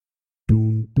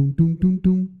Welcome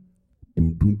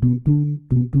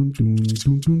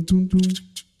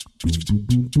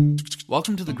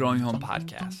to the Growing Home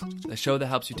Podcast, the show that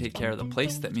helps you take care of the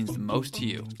place that means the most to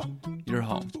you, your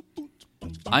home.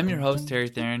 I'm your host, Terry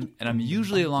Theron, and I'm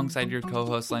usually alongside your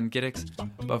co-host, Len Giddix,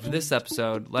 but for this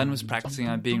episode, Len was practicing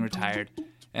on being retired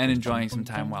and enjoying some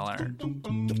time well earned.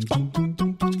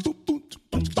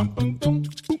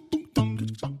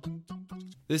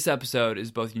 This episode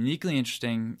is both uniquely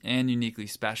interesting and uniquely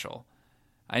special.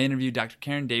 I interviewed Dr.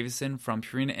 Karen Davison from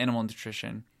Purina Animal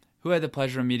Nutrition, who I had the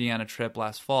pleasure of meeting on a trip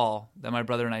last fall that my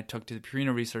brother and I took to the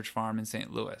Purina Research Farm in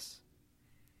St. Louis.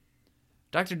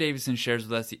 Dr. Davison shares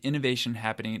with us the innovation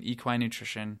happening in equine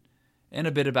nutrition and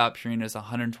a bit about Purina's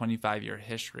 125-year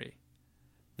history.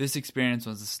 This experience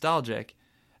was nostalgic,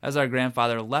 as our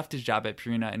grandfather left his job at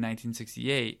Purina in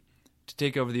 1968 to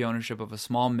take over the ownership of a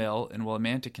small mill in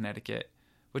Willimantic, Connecticut,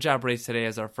 which operates today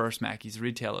as our first Mackey's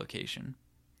retail location.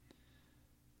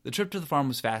 The trip to the farm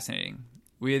was fascinating.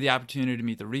 We had the opportunity to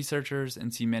meet the researchers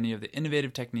and see many of the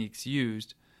innovative techniques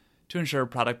used to ensure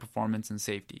product performance and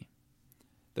safety.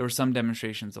 There were some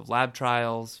demonstrations of lab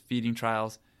trials, feeding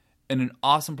trials, and an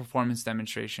awesome performance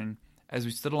demonstration as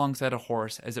we stood alongside a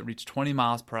horse as it reached 20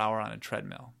 miles per hour on a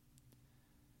treadmill.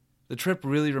 The trip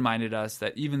really reminded us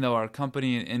that even though our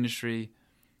company and industry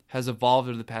has evolved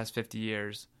over the past 50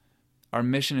 years, our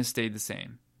mission has stayed the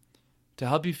same: to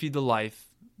help you feed the life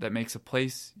that makes a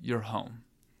place your home.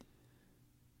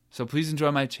 So please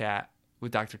enjoy my chat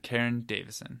with Dr. Karen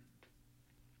Davison.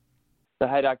 So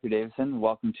hi, Dr. Davison.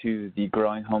 Welcome to the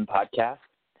Growing Home Podcast.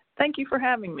 Thank you for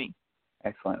having me.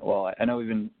 Excellent. Well, I know we've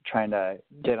been trying to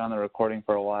get on the recording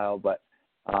for a while, but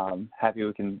happy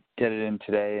we can get it in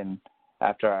today. And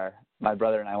after my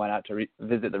brother and I went out to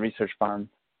visit the research farm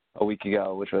a week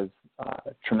ago, which was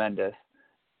tremendous.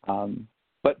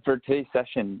 But for today's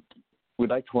session,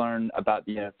 we'd like to learn about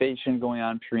the innovation going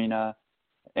on in Purina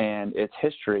and its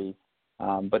history.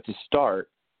 But to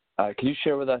start, could you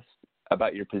share with us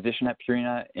about your position at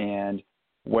Purina and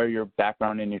where your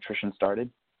background in nutrition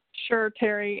started? Sure,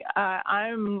 Terry.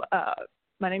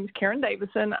 My name is Karen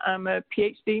Davison. I'm a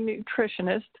PhD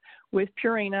nutritionist with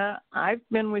Purina. I've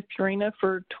been with Purina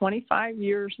for 25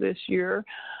 years this year.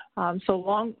 So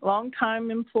long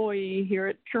time employee here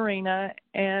at Purina,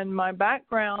 and my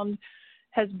background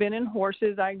has been in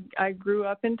horses. I grew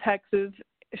up in Texas,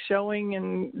 showing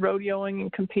and rodeoing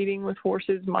and competing with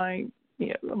horses my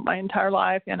entire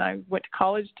life, and I went to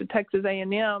college to Texas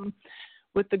A&M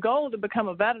with the goal to become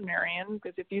a veterinarian,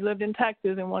 because if you lived in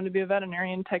Texas and wanted to be a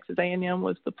veterinarian, Texas A&M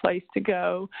was the place to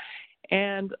go.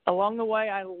 And along the way,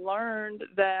 I learned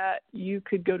that you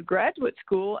could go to graduate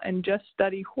school and just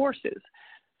study horses.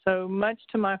 So much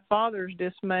to my father's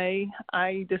dismay,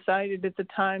 I decided at the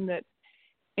time that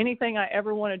anything I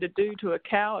ever wanted to do to a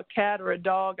cow, a cat, or a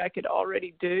dog, I could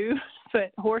already do.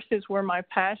 But horses were my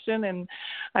passion, and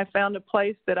I found a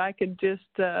place that I could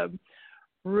just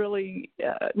really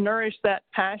nourish that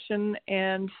passion.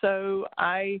 And so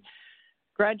I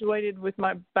graduated with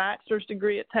my bachelor's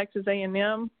degree at Texas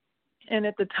A&M. And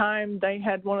at the time, they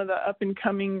had one of the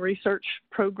up-and-coming research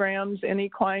programs in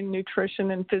equine nutrition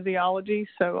and physiology.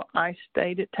 So I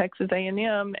stayed at Texas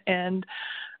A&M, and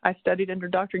I studied under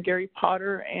Dr. Gary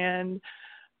Potter, and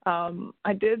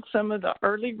I did some of the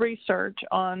early research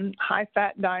on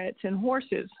high-fat diets in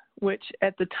horses, which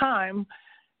at the time,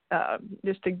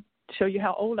 just to show you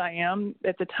how old I am,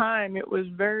 at the time it was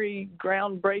very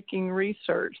groundbreaking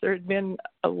research. There had been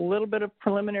a little bit of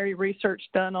preliminary research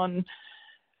done on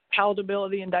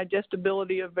palatability and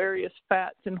digestibility of various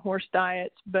fats in horse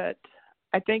diets, but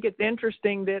I think it's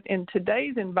interesting that in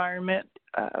today's environment,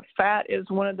 fat is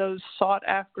one of those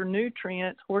sought-after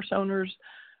nutrients. Horse owners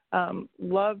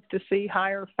love to see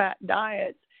higher fat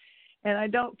diets, and I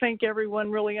don't think everyone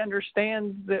really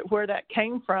understands that where that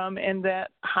came from, and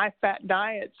that high-fat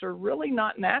diets are really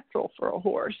not natural for a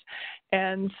horse.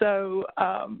 And so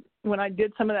when I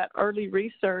did some of that early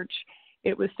research,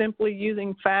 it was simply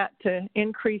using fat to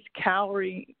increase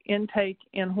calorie intake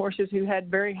in horses who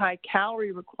had very high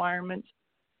calorie requirements,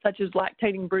 such as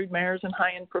lactating brood mares and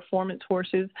high-end performance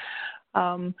horses.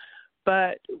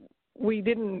 But we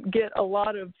didn't get a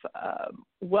lot of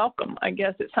welcome, I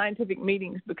guess, at scientific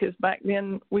meetings, because back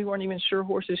then we weren't even sure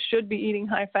horses should be eating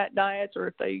high-fat diets, or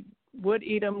if they would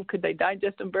eat them, could they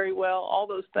digest them very well? All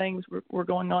those things were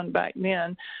going on back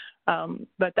then.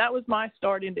 But that was my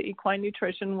start into equine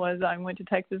nutrition. Was I went to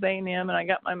Texas A&M and I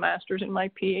got my master's and my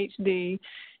PhD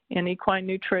in equine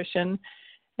nutrition.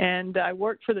 And I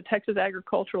worked for the Texas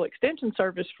Agricultural Extension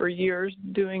Service for years,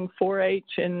 doing 4-H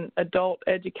and adult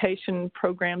education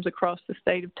programs across the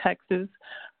state of Texas.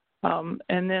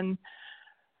 And then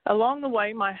Along the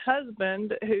way, my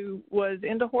husband, who was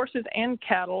into horses and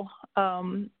cattle,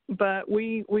 but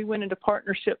we went into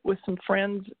partnership with some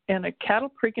friends in a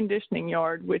cattle preconditioning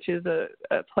yard, which is a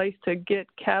place to get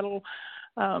cattle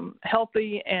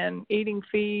healthy and eating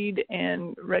feed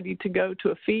and ready to go to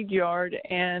a feed yard.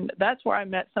 And that's where I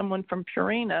met someone from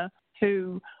Purina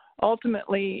who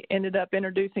ultimately ended up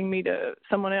introducing me to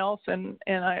someone else, and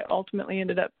I ultimately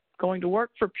ended up going to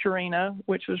work for Purina,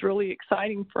 which was really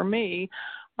exciting for me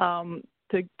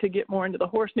to get more into the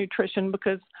horse nutrition,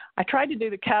 because I tried to do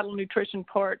the cattle nutrition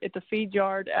part at the feed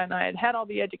yard, and I had all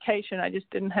the education. I just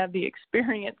didn't have the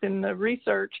experience in the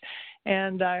research,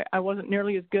 and I wasn't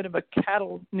nearly as good of a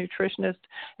cattle nutritionist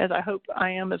as I hope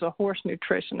I am as a horse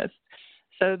nutritionist.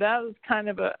 So that was kind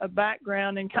of a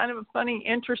background, and kind of a funny,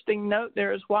 interesting note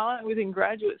there is while I was in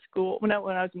graduate school, when I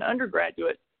was an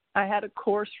undergraduate, I had a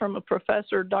course from a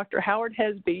professor, Dr. Howard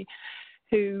Hesby,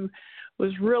 who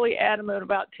was really adamant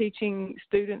about teaching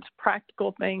students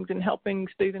practical things and helping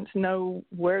students know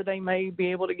where they may be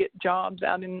able to get jobs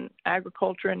out in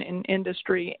agriculture and in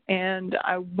industry. And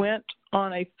I went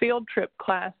on a field trip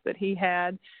class that he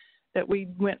had that we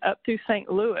went up to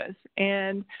St. Louis,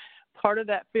 and part of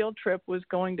that field trip was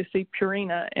going to see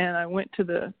Purina, and I went to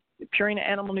the Purina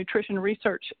Animal Nutrition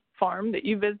Research Farm that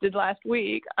you visited last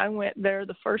week. I went there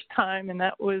the first time, and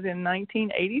that was in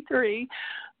 1983,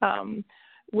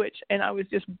 and I was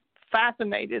just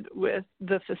fascinated with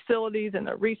the facilities and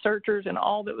the researchers and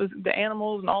all that was the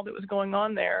animals and all that was going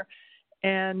on there.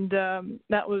 And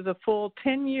that was a full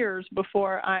 10 years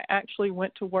before I actually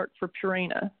went to work for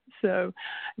Purina. So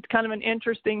it's kind of an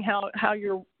interesting how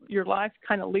your life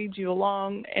kind of leads you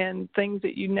along, and things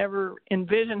that you never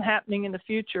envision happening in the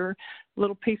future,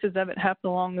 little pieces of it happen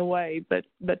along the way. But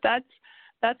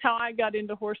that's how I got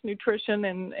into horse nutrition,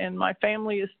 and my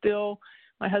family is still,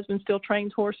 my husband still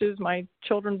trains horses. My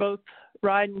children both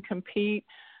ride and compete.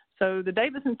 So the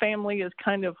Davison family is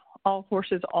kind of all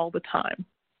horses all the time.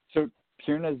 So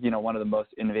Purina is, one of the most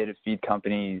innovative feed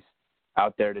companies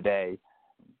out there today,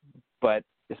 but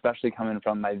especially coming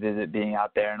from my visit being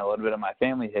out there and a little bit of my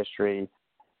family history,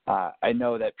 I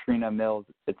know that Purina Mills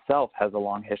itself has a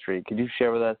long history. Could you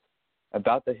share with us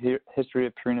about the history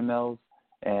of Purina Mills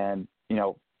and,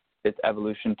 its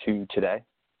evolution to today?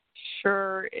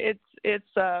 Sure.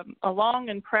 It's a long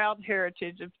and proud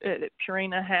heritage that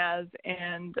Purina has,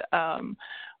 and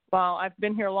while I've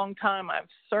been here a long time, I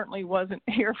certainly wasn't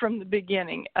here from the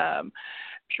beginning.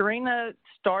 Purina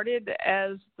started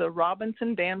as the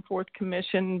Robinson Danforth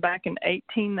Commission back in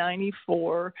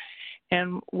 1894,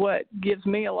 and what gives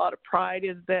me a lot of pride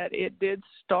is that it did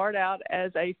start out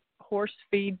as a horse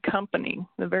feed company.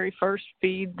 The very first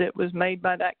feed that was made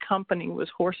by that company was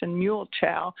horse and mule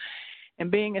chow. And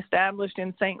being established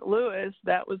in St. Louis,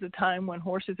 that was a time when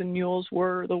horses and mules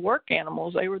were the work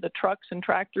animals. They were the trucks and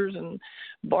tractors and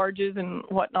barges and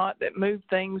whatnot that moved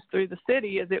things through the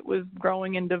city as it was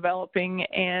growing and developing.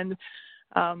 And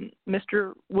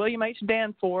Mr. William H.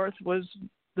 Danforth was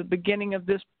the beginning of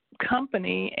this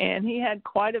company, and he had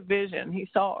quite a vision. He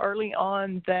saw early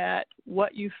on that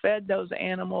what you fed those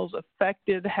animals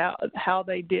affected how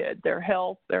they did, their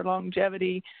health, their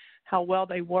longevity, how well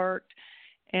they worked.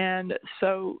 And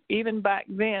so even back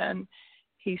then,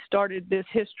 he started this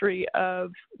history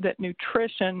of that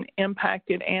nutrition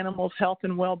impacted animals' health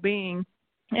and well-being,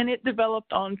 and it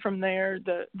developed on from there.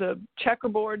 The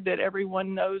checkerboard that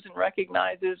everyone knows and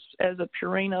recognizes as a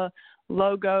Purina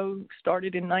logo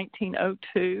started in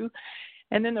 1902,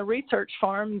 and then the research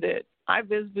farm that I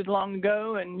visited long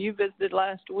ago and you visited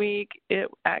last week, it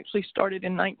actually started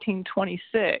in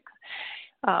 1926.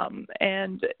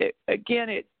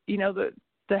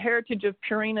 The heritage of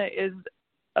Purina is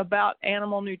about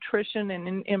animal nutrition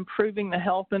and improving the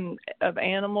health of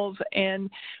animals. And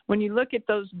when you look at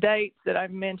those dates that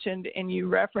I've mentioned and you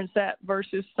reference that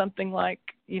versus something like,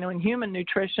 in human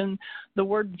nutrition, the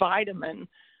word vitamin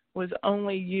was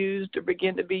only used or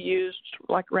began to be used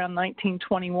like around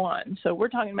 1921. So we're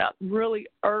talking about really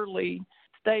early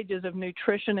stages of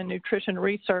nutrition and nutrition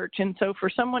research. And so for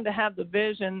someone to have the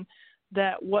vision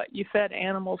that what you fed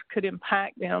animals could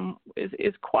impact them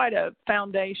is quite a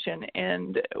foundation,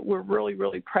 and we're really,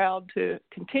 really proud to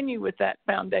continue with that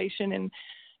foundation. And,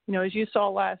 as you saw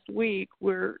last week,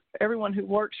 everyone who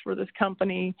works for this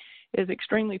company is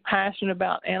extremely passionate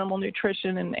about animal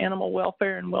nutrition and animal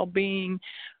welfare and well-being.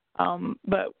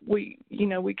 But we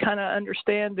kind of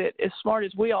understand that as smart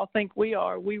as we all think we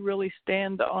are, we really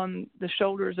stand on the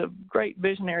shoulders of great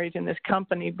visionaries in this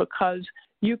company, because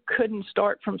you couldn't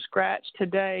start from scratch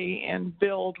today and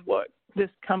build what this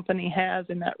company has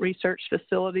in that research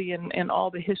facility, and all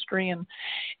the history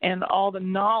and all the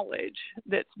knowledge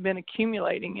that's been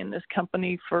accumulating in this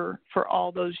company for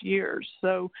all those years.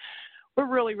 So we're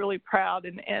really, really proud.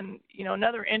 And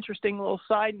another interesting little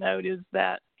side note is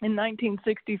that in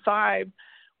 1965,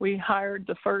 we hired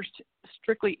the first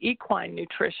strictly equine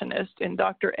nutritionist, in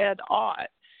Dr. Ed Ott,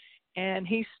 and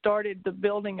he started the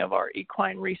building of our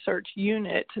equine research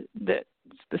unit that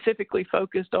specifically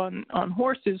focused on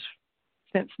horses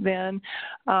since then.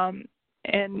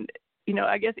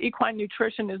 I guess equine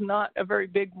nutrition is not a very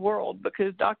big world,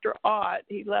 because Dr. Ott,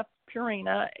 he left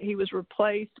Purina. He was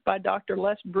replaced by Dr.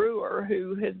 Les Brewer,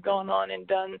 who has gone on and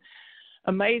done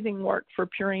amazing work for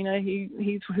Purina.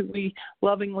 He's who we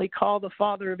lovingly call the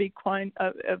father of equine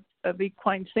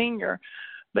senior.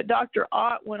 But Dr.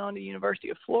 Ott went on to the University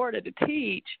of Florida to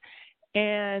teach,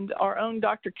 and our own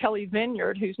Dr. Kelly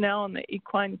Vineyard, who's now on the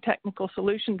Equine Technical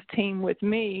Solutions team with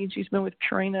me, she's been with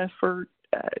Purina for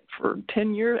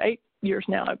 8 years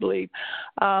now, I believe.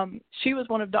 She was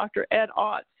one of Dr. Ed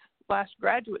Ott's last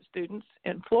graduate students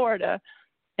in Florida.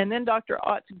 And then Dr.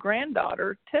 Ott's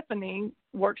granddaughter, Tiffany,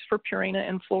 works for Purina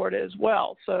in Florida as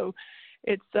well. So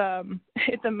it's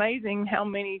amazing how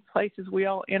many places we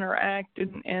all interact,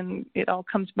 and it all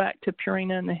comes back to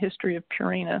Purina and the history of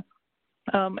Purina.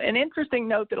 An interesting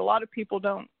note that a lot of people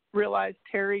don't realize,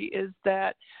 Terry, is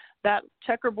that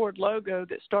checkerboard logo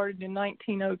that started in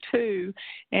 1902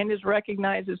 and is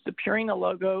recognized as the Purina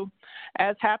logo,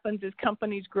 as happens as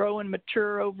companies grow and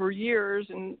mature over years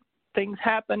and things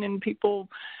happen and people,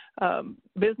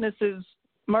 businesses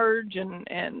merge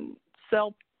and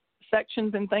sell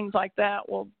sections and things like that.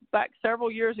 Well, back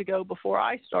several years ago, before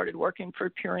I started working for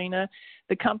Purina,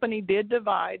 the company did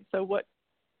divide. So what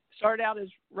started out as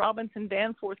Robinson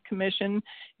Danforth Commission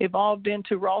evolved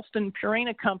into Ralston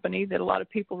Purina Company, that a lot of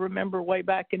people remember way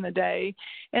back in the day.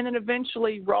 And then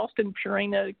eventually Ralston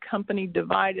Purina Company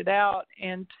divided out,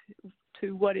 and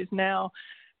to what is now,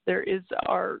 there is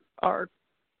our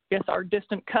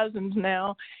distant cousins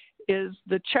now, is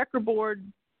the checkerboard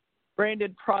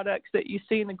branded products that you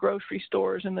see in the grocery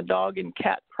stores and the dog and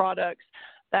cat products.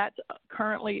 That's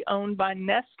currently owned by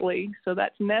Nestle, so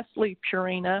that's Nestle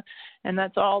Purina, and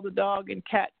that's all the dog and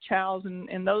cat chows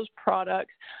and those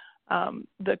products.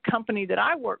 The company that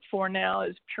I work for now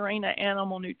is Purina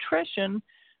Animal Nutrition,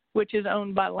 which is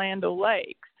owned by Land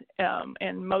O'Lakes,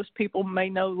 and most people may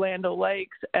know Land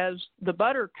O'Lakes as the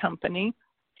butter company,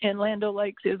 and Land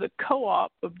O'Lakes is a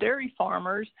co-op of dairy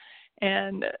farmers.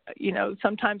 And,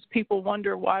 sometimes people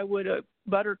wonder, why would a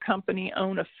butter company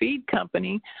own a feed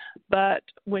company? But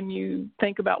when you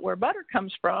think about where butter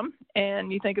comes from,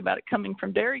 and you think about it coming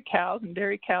from dairy cows, and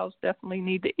dairy cows definitely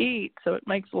need to eat, so it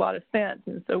makes a lot of sense.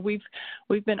 And so we've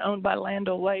been owned by Land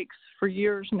O'Lakes for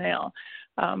years now.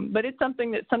 But it's something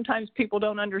that sometimes people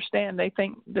don't understand. They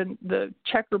think the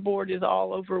checkerboard is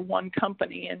all over one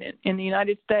company. And in the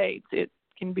United States, it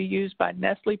can be used by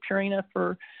Nestle Purina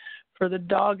for the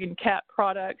dog and cat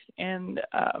products, and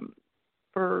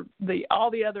for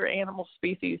all the other animal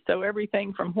species. So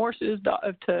everything from horses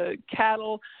to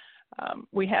cattle.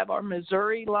 We have our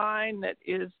Missouri line that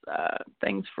is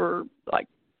things for like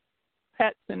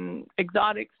pets and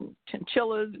exotics and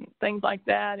chinchillas and things like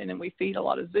that. And then we feed a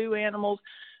lot of zoo animals.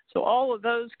 So all of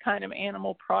those kind of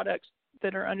animal products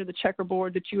that are under the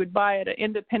checkerboard that you would buy at an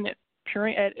independent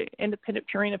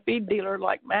Purina feed dealer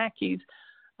like Mackey's,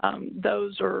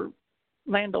 those are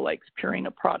Land O'Lakes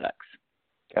Purina products.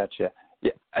 Gotcha.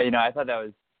 Yeah, I thought that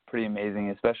was pretty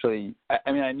amazing, especially,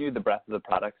 I knew the breadth of the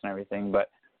products and everything, but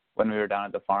when we were down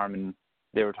at the farm and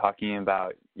they were talking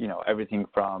about, everything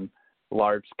from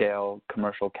large-scale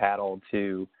commercial cattle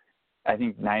to, I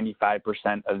think 95%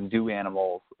 of zoo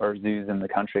animals or zoos in the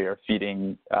country are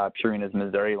feeding Purina's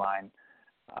Missouri line.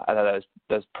 I thought that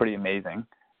was pretty amazing.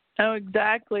 Oh,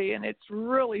 exactly, and it's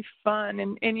really fun,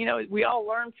 and we all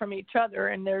learn from each other,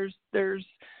 and there's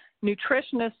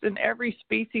nutritionists in every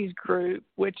species group,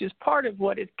 which is part of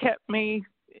what has kept me,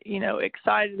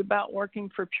 excited about working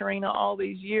for Purina all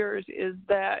these years, is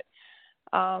that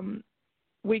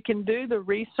we can do the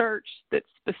research that's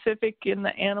specific in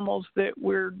the animals that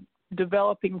we're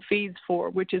developing feeds for,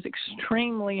 which is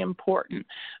extremely important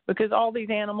because all these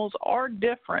animals are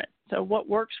different. So what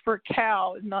works for a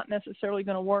cow is not necessarily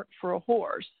going to work for a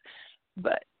horse.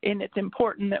 And it's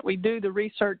important that we do the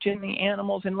research in the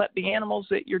animals and let the animals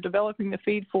that you're developing the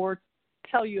feed for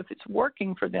tell you if it's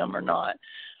working for them or not.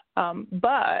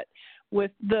 But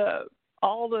with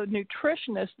all the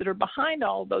nutritionists that are behind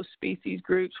all those species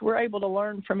groups, we're able to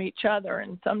learn from each other.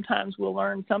 And sometimes we'll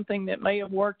learn something that may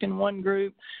have worked in one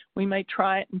group. We may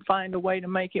try it and find a way to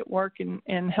make it work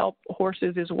and help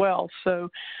horses as well. So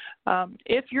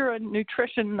If you're a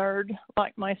nutrition nerd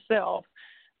like myself,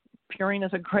 Purina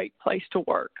is a great place to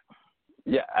work.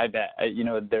 Yeah, I bet.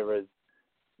 There was,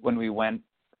 when we went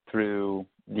through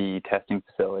the testing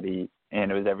facility,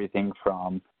 and it was everything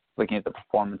from looking at the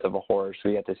performance of a horse.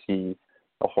 We got to see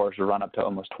a horse run up to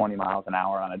almost 20 miles an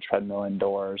hour on a treadmill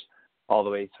indoors, all the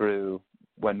way through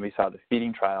when we saw the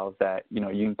feeding trials that, you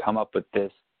can come up with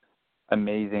this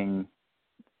amazing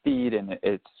feed and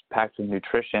it's packed with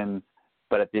nutrition,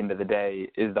 but at the end of the day,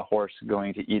 is the horse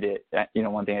going to eat it?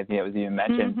 One thing I think that was even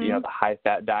mentioned, Mm-hmm. The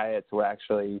high-fat diets were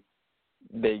actually,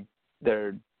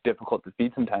 they're difficult to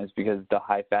feed sometimes because the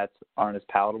high fats aren't as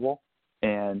palatable.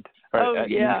 And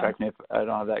you can correct me if I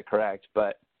don't have that correct,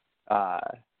 but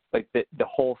like the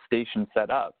whole station set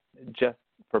up just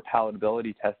for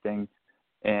palatability testing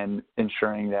and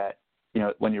ensuring that,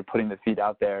 when you're putting the feed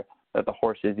out there, that the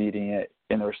horse is eating it,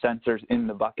 and there were sensors in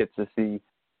the buckets to see,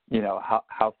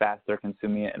 how fast they're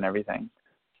consuming it and everything.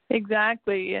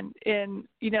 Exactly. And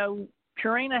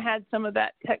Purina had some of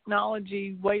that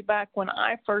technology way back when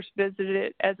I first visited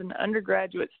it as an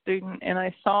undergraduate student, and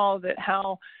I saw that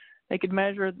how they could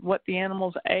measure what the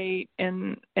animals ate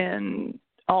and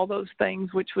all those things,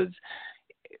 which was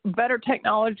better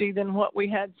technology than what we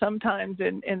had sometimes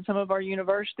in some of our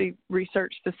university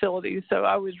research facilities. So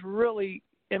I was really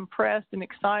impressed and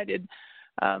excited.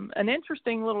 An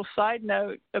interesting little side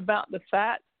note about the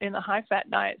fat in the high-fat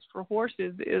diets for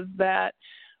horses is that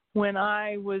when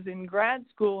I was in grad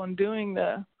school and doing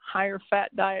the higher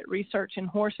fat diet research in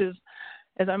horses,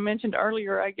 as I mentioned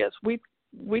earlier, I guess we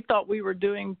thought we were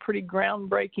doing pretty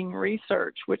groundbreaking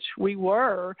research, which we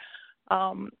were.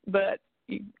 But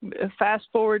fast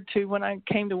forward to when I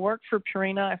came to work for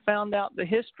Purina, I found out the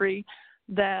history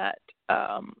that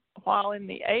while in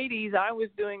the 80s I was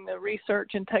doing the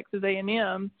research in Texas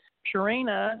A&M,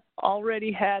 Purina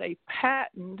already had a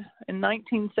patent in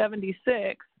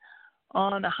 1976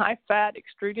 on a high-fat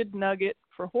extruded nugget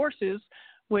for horses,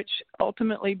 which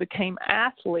ultimately became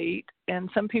Athlete. And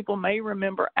some people may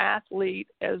remember Athlete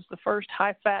as the first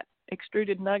high-fat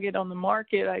extruded nugget on the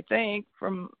market, I think,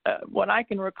 from what I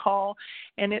can recall.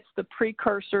 And it's the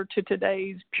precursor to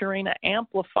today's Purina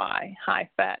Amplify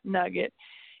high-fat nugget.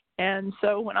 And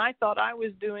so when I thought I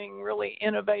was doing really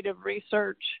innovative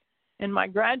research in my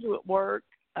graduate work,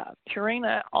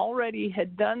 Purina already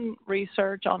had done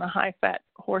research on a high-fat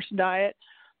horse diet.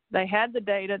 They had the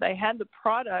data. They had the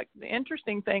product. The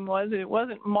interesting thing was it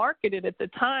wasn't marketed at the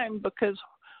time because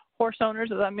horse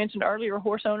owners, as I mentioned earlier,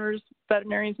 horse owners,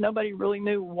 veterinarians, nobody really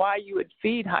knew why you would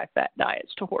feed high-fat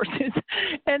diets to horses.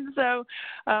 And so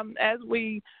as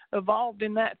we evolved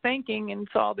in that thinking and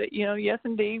saw that, yes,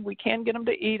 indeed, we can get them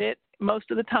to eat it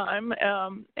most of the time,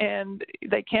 and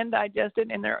they can digest it,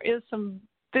 and there is some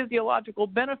physiological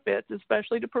benefits,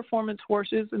 especially to performance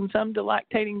horses and some to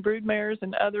lactating broodmares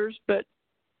and others, but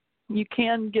you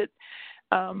can get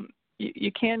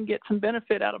some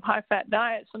benefit out of high-fat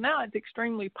diets. So now it's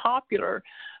extremely popular.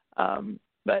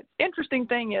 But interesting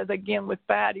thing is, again, with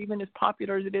fat, even as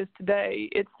popular as it is today,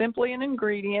 it's simply an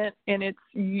ingredient, and it's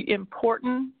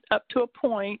important up to a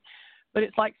point, but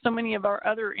it's like so many of our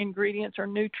other ingredients or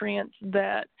nutrients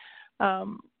that,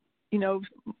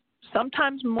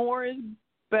 sometimes more is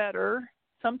better,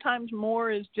 sometimes more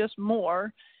is just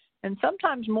more, and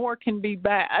sometimes more can be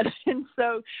bad. And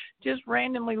so just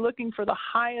randomly looking for the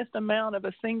highest amount of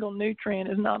a single nutrient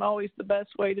is not always the best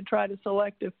way to try to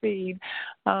select a feed,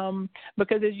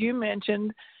 because as you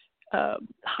mentioned,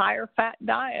 higher fat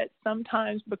diets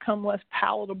sometimes become less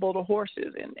palatable to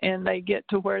horses, and they get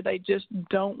to where they just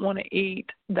don't want to eat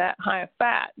that high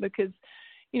fat because,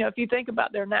 if you think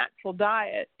about their natural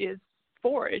diet is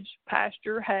forage,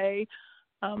 pasture, hay,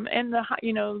 and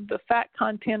the fat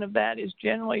content of that is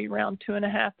generally around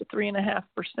 2.5 to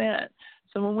 3.5%.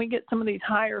 So when we get some of these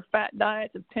higher fat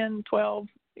diets of 10, 12,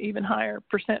 even higher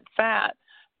percent fat,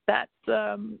 that's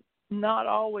not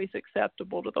always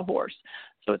acceptable to the horse.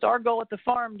 So it's our goal at the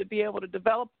farm to be able to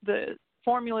develop the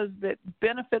formulas that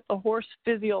benefit the horse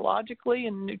physiologically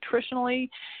and nutritionally.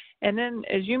 And then,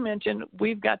 as you mentioned,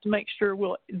 we've got to make sure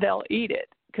they'll eat it,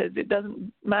 because it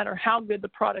doesn't matter how good the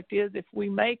product is. If we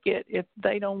make it, if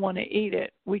they don't want to eat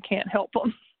it, we can't help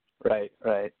them. Right.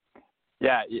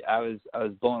 Yeah, I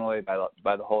was blown away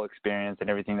by the whole experience and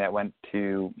everything that went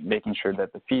to making sure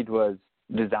that the feed was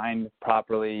designed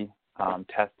properly,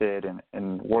 tested,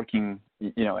 and working,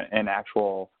 in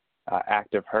actual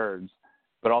active herds,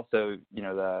 but also,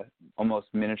 the almost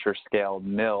miniature scale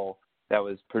mill that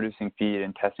was producing feed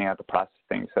and testing out the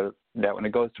processing, so that when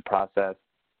it goes to process,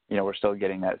 we're still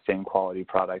getting that same quality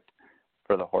product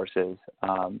for the horses.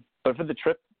 But for the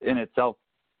trip in itself,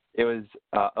 it was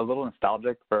a little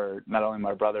nostalgic for not only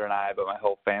my brother and I, but my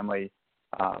whole family.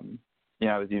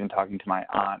 I was even talking to my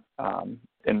aunt,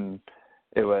 and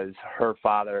it was her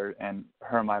father and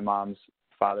my mom's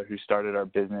father who started our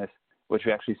business, which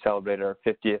we actually celebrated our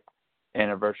 50th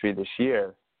anniversary this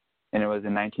year. And it was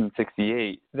in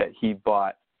 1968 that he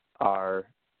bought our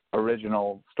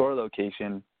original store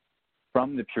location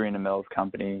from the Purina Mills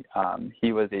Company.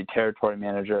 He was a territory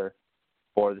manager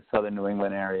for the southern New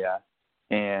England area,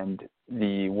 and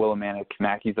the Willimantic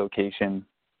Mackeys location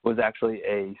was actually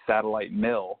a satellite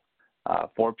mill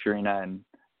for Purina, and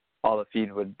all the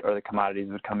feed or the commodities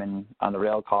would come in on the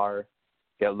rail car,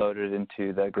 get loaded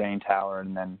into the grain tower,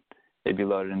 and then they'd be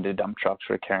loaded into dump trucks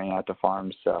for carrying out to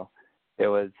farms. So it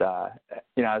was,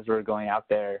 as we were going out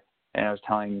there, and I was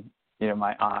telling,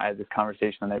 my aunt, I had this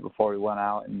conversation the night before we went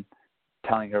out, and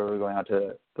telling her we were going out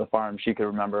to the farm, she could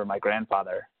remember my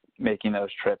grandfather making those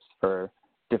trips for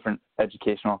different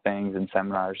educational things and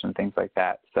seminars and things like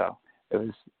that. So it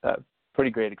was a pretty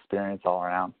great experience all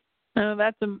around. Oh,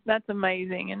 that's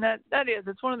amazing, and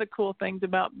it's one of the cool things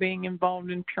about being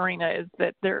involved in Purina is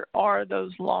that there are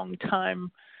those long time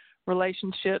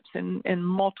relationships and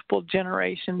multiple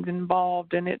generations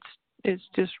involved, and it's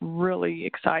just really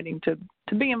exciting to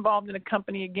be involved in a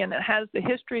company again that has the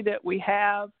history that we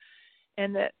have,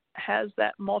 and that has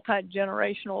that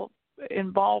multi-generational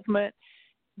involvement,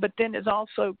 but then is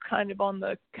also kind of on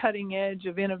the cutting edge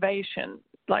of innovation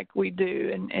like we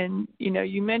do. And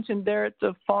you mentioned there at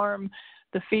the farm,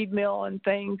 the feed mill and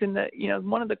things, and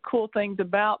one of the cool things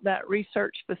about that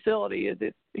research facility is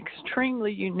it's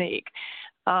extremely unique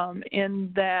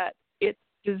in that it's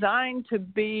designed to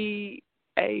be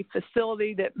a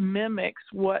facility that mimics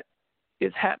what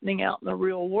is happening out in the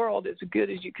real world as good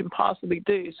as you can possibly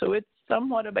do. So it's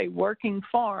somewhat of a working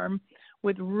farm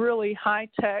with really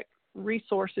high-tech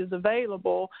resources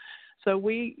available. So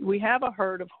we have a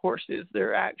herd of horses.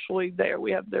 They're actually there.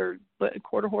 We have their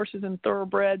quarter horses and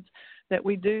thoroughbreds that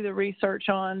we do the research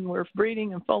on. We're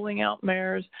breeding and foaling out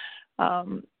mares,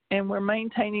 and we're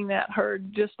maintaining that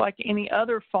herd just like any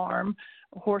other farm,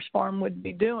 a horse farm would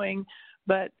be doing.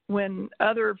 But when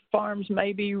other farms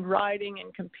may be riding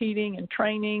and competing and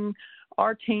training,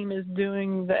 our team is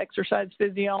doing the exercise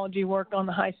physiology work on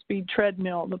the high-speed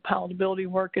treadmill, the palatability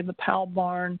work in the PAL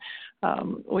barn.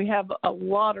 We have a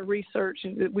lot of research.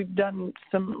 We've done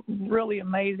some really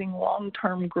amazing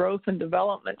long-term growth and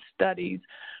development studies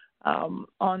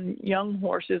on young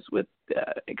horses with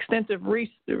extensive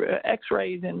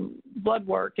x-rays and blood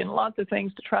work and lots of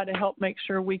things to try to help make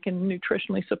sure we can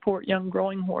nutritionally support young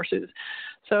growing horses.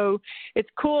 So it's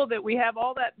cool that we have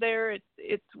all that there.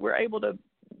 We're able to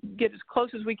get as close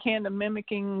as we can to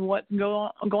mimicking what's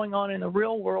going on in the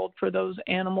real world for those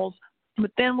animals.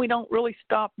 But then we don't really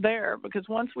stop there, because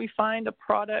once we find a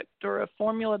product or a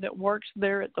formula that works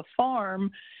there at the farm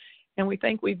and we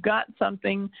think we've got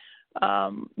something,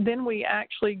 then we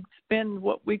actually spend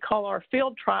what we call our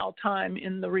field trial time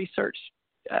in the research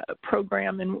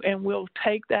program, and we'll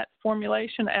take that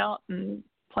formulation out in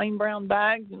plain brown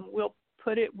bags, and we'll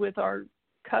put it with our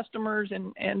customers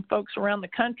and folks around the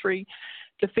country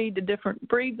to feed the different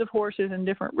breeds of horses in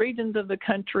different regions of the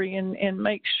country, and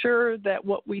make sure that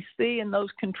what we see in those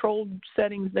controlled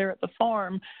settings there at the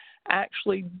farm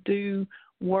actually do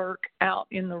work out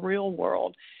in the real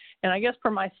world. And I guess for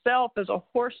myself as a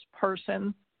horse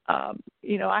person,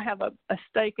 I have a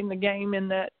stake in the game in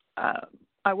that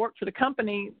I work for the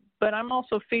company, but I'm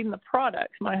also feeding the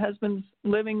products. My husband's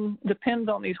living depends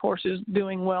on these horses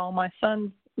doing well. My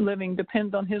son's living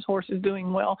depends on his horses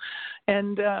doing well.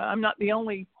 And I'm not the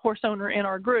only horse owner in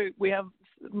our group.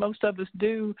 Most of us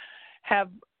do have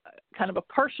kind of a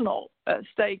personal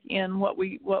stake in what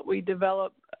we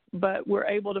develop, but we're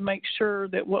able to make sure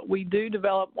that what we do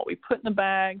develop, what we put in the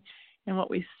bag, and what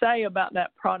we say about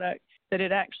that product, that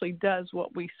it actually does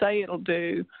what we say it'll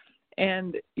do.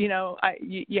 And,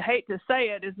 you hate to say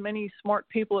it, as many smart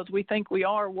people as we think we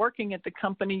are working at the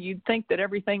company, you'd think that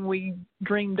everything we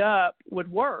dreamed up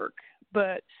would work.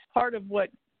 But part of what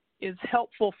is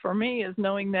helpful for me is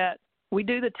knowing that we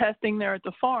do the testing there at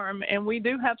the farm, and we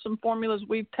do have some formulas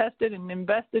we've tested and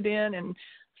invested in and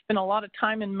spent a lot of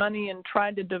time and money and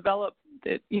tried to develop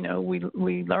that.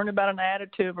 We learn about an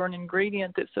additive or an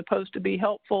ingredient that's supposed to be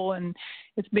helpful, and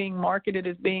it's being marketed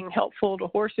as being helpful to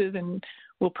horses, and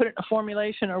we'll put it in a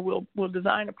formulation, or we'll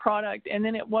design a product, and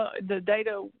then the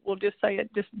data will just say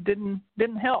it just didn't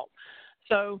help.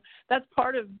 So that's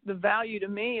part of the value to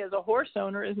me as a horse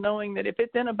owner, is knowing that if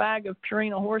it's in a bag of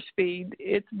Purina horse feed,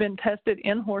 it's been tested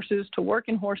in horses to work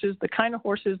in horses, the kind of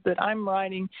horses that I'm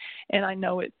riding, and I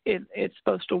know it's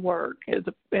supposed to work.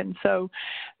 And so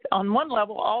on one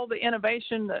level, all the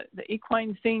innovation, the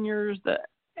equine seniors, the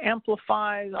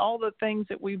amplifies, all the things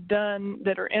that we've done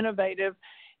that are innovative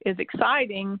is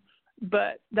exciting.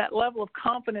 But that level of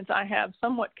confidence I have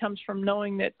somewhat comes from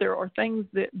knowing that there are things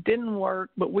that didn't work,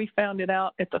 but we found it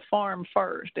out at the farm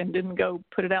first and didn't go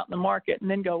put it out in the market and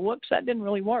then go, whoops, that didn't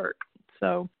really work.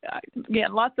 So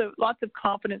again, lots of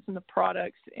confidence in the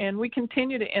products, and we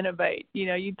continue to innovate. You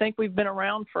know, you'd think we've been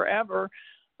around forever.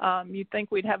 You'd think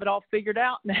we'd have it all figured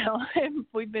out now.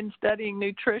 We've been studying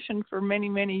nutrition for many,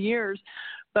 many years,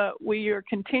 but we are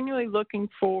continually looking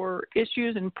for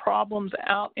issues and problems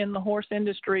out in the horse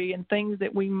industry and things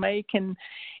that we can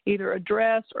either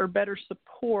address or better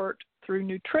support through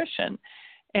nutrition.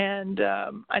 And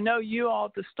I know you all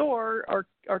at the store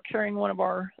are carrying one of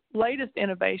our latest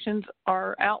innovations,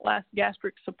 our Outlast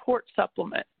Gastric Support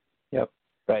Supplement. Yep,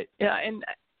 right. Yeah, and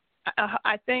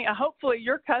I think hopefully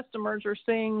your customers are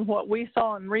seeing what we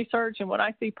saw in research and what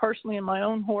I see personally in my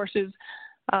own horses,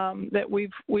 that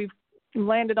we've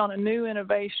landed on a new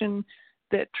innovation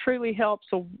that truly helps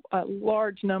a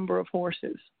large number of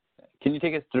horses. Can you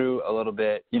take us through a little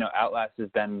bit? You know, Outlast has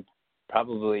been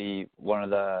probably one of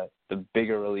the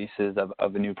bigger releases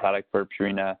of a new product for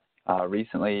Purina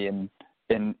recently, and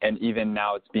even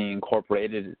now it's being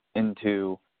incorporated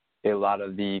into a lot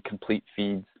of the complete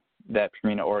feeds that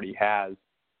Purina already has.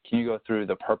 Can you go through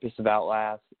the purpose of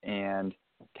Outlast and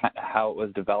how it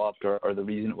was developed or the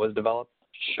reason it was developed?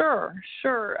 Sure.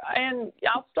 And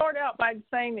I'll start out by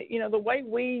saying that, you know, the way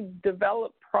we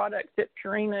develop products at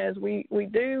Purina is we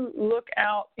do look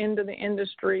out into the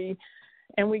industry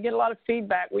and we get a lot of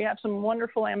feedback. We have some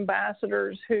wonderful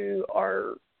ambassadors who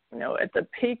are, you know, at the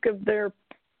peak of their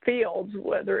fields,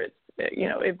 whether it's, you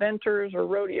know, eventers or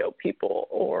rodeo people,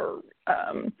 or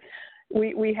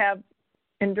we have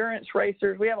endurance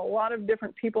racers. We have a lot of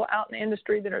different people out in the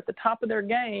industry that are at the top of their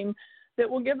game that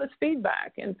will give us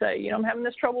feedback and say, you know, I'm having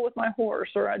this trouble with my horse,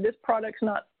 or this product's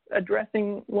not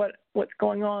addressing what's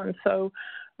going on. So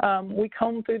we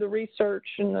comb through the research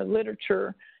and the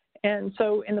literature. And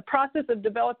so in the process of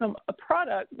developing a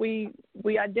product, we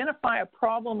identify a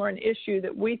problem or an issue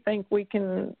that we think we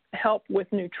can help with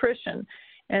nutrition.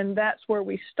 And that's where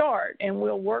we start. And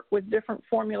we'll work with different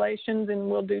formulations, and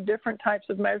we'll do different types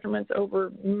of measurements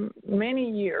over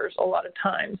many years, a lot of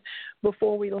times,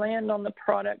 before we land on the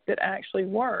product that actually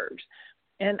works.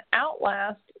 And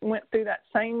Outlast went through that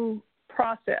same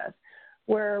process,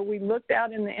 where we looked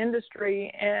out in the industry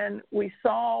and we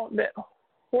saw that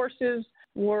horses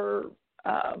were,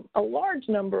 a large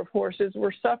number of horses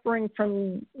were suffering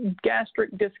from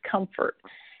gastric discomfort.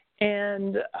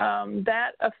 And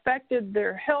that affected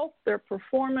their health, their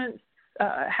performance,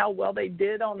 how well they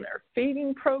did on their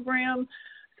feeding program.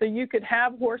 So you could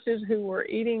have horses who were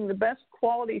eating the best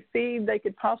quality feed they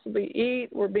could possibly eat,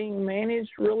 were being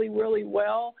managed really, really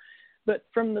well. But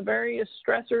from the various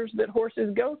stressors that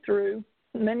horses go through,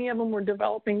 many of them were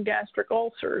developing gastric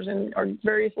ulcers or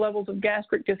various levels of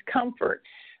gastric discomfort.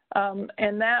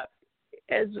 And that,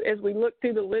 as we look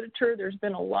through the literature, there's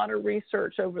been a lot of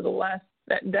research over the last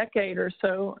decade or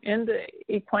so into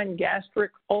equine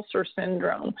gastric ulcer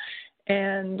syndrome.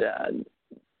 And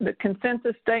the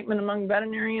consensus statement among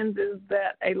veterinarians is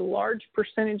that a large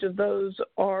percentage of those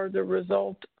are the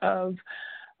result of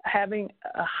having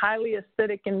a highly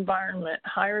acidic environment,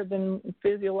 higher than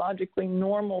physiologically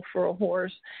normal for a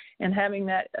horse, and having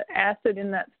that acid in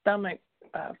that stomach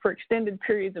for extended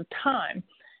periods of time.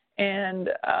 And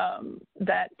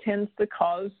that tends to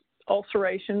cause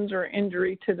ulcerations or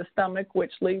injury to the stomach,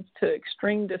 which leads to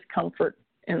extreme discomfort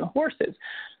in the horses.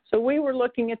 So we were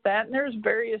looking at that, and there's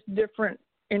various different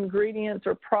ingredients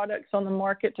or products on the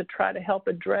market to try to help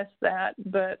address that.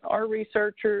 But our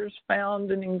researchers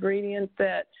found an ingredient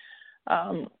that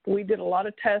we did a lot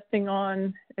of testing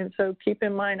on. And so keep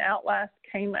in mind, Outlast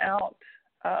came out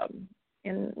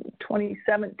in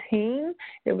 2017.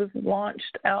 It was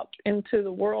launched out into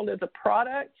the world as a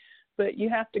product, but you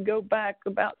have to go back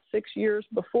about 6 years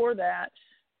before that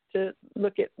to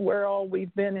look at where all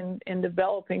we've been in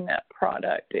developing that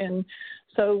product. And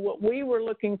so what we were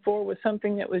looking for was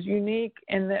something that was unique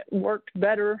and that worked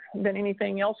better than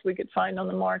anything else we could find on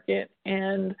the market.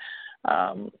 And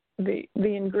the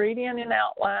ingredient in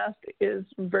Outlast is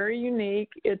very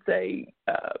unique. It's a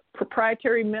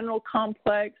proprietary mineral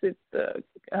complex. It's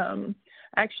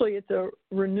Actually, it's a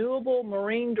renewable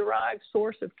marine-derived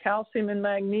source of calcium and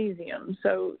magnesium.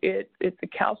 So it's a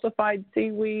calcified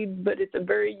seaweed, but it's a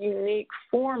very unique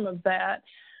form of that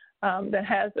that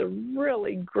has a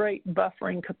really great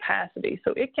buffering capacity.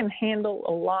 So it can handle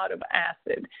a lot of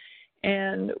acid.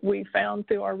 And we found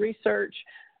through our research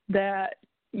that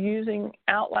using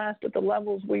Outlast at the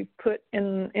levels we put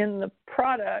in the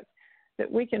product, that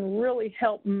we can really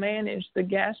help manage the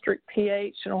gastric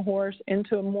pH in a horse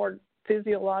into a more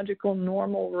physiological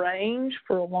normal range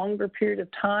for a longer period of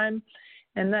time.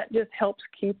 And that just helps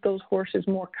keep those horses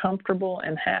more comfortable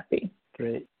and happy.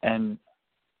 Great. And,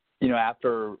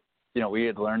 after, we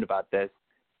had learned about this,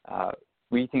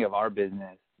 we think of our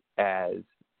business as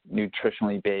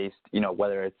nutritionally based,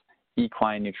 whether it's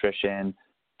equine nutrition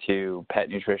to pet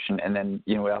nutrition, and then,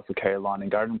 we also carry lawn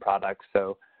and garden products,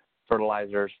 so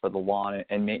fertilizers for the lawn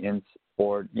and maintenance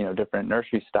for, different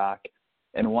nursery stock.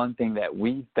 And one thing that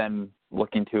we've been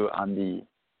looking to on the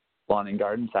lawn and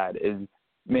garden side is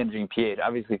managing pH,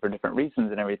 obviously for different reasons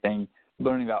and everything.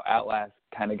 Learning about Outlast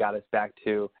kind of got us back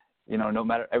to, no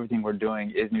matter everything we're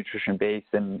doing is nutrition based,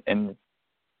 and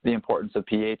the importance of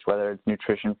pH, whether it's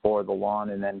nutrition for the lawn,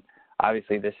 and then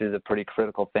obviously this is a pretty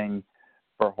critical thing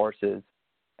for horses.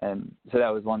 And so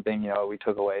that was one thing, we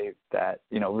took away, that,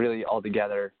 really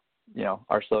altogether,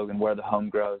 our slogan, where the home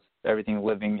grows, everything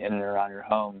living in and around your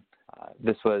home.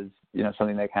 This was,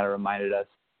 something that kind of reminded us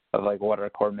of like what our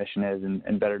core mission is,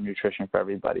 and better nutrition for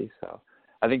everybody. So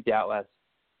I think the Outlast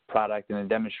product and the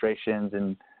demonstrations,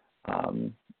 and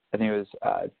I think it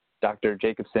was Dr.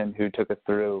 Jacobson who took us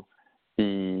through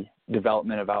the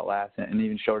development of Outlast, and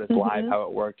even showed us live how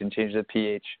it worked and changed the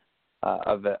pH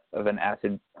of an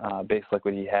acid-based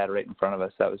liquid he had right in front of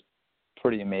us. That was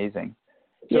pretty amazing.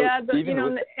 So and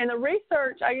the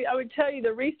research, I would tell you,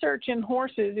 the research in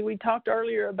horses, we talked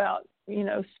earlier about,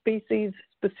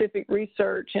 species-specific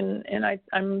research, and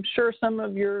I'm sure some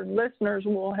of your listeners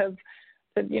will have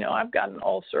said, I've got an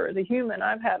ulcer. As a human,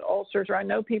 I've had ulcers, or I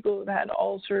know people who've had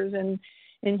ulcers, and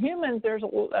in humans, there's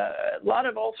a lot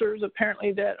of ulcers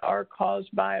apparently that are caused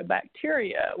by a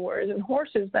bacteria, whereas in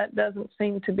horses, that doesn't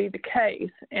seem to be the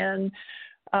case. And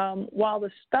while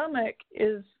the stomach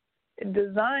is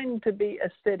designed to be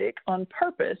acidic on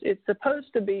purpose, it's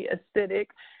supposed to be acidic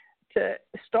to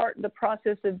start the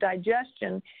process of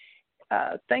digestion.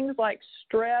 Things like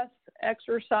stress,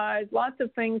 exercise, lots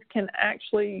of things can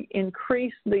actually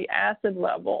increase the acid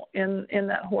level in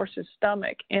that horse's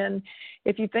stomach. And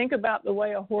if you think about the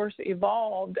way a horse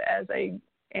evolved as a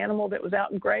animal that was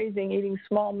out grazing, eating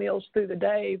small meals through the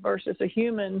day, versus a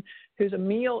human who's a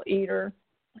meal eater,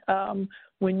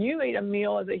 when you eat a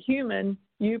meal as a human,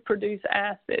 you produce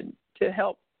acid to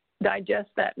help digest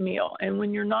that meal. And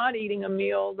when you're not eating a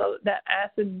meal, that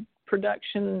acid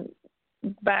production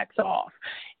backs off.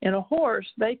 In a horse,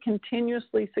 they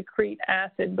continuously secrete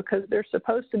acid because they're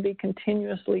supposed to be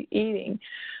continuously eating.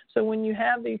 So when you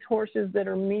have these horses that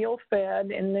are meal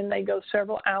fed, and then they go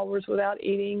several hours without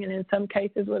eating, and in some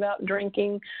cases without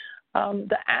drinking,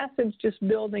 the acid's just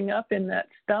building up in that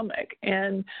stomach.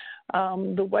 And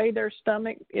the way their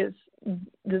stomach is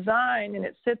designed and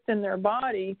it sits in their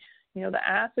body, the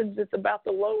acids, it's about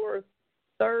the lower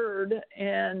third,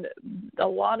 and a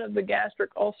lot of the gastric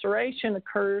ulceration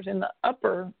occurs in the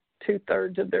upper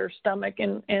 2/3 of their stomach.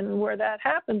 And where that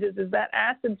happens is that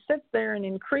acid sits there and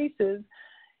increases,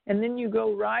 and then you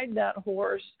go ride that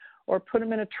horse or put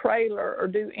them in a trailer or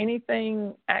do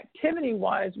anything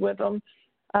activity-wise with them,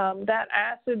 that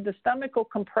acid, the stomach will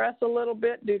compress a little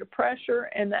bit due to pressure,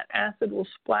 and that acid will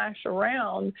splash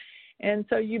around. And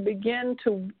so you begin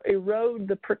to erode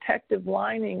the protective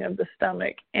lining of the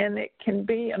stomach, and it can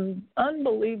be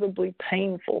unbelievably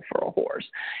painful for a horse.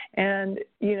 And,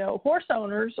 horse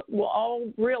owners will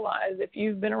all realize, if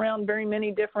you've been around very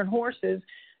many different horses,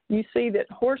 you see that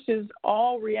horses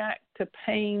all react to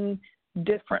pain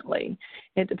differently.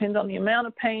 It depends on the amount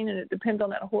of pain, and it depends on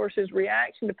that horse's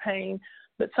reaction to pain.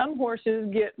 But some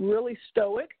horses get really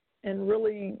stoic and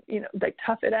really, they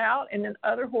tough it out. And then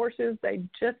other horses, they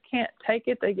just can't take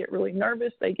it. They get really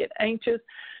nervous. They get anxious.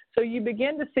 So you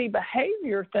begin to see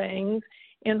behavior things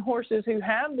in horses who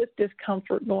have this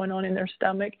discomfort going on in their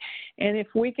stomach. And if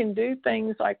we can do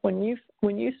things like when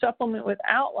you supplement with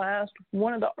Outlast,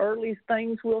 one of the earliest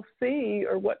things we'll see,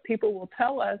 or what people will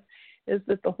tell us, is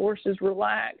that the horse is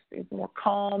relaxed, he's more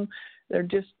calm, they're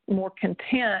just more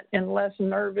content and less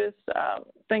nervous,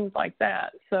 things like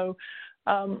that. So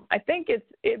I think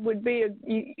it would be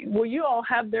you all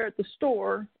have there at the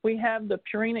store, we have the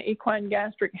Purina Equine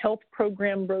Gastric Health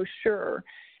Program brochure.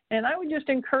 And I would just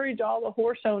encourage all the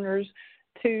horse owners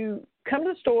to come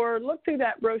to the store, look through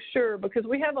that brochure, because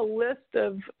we have a list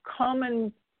of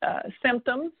common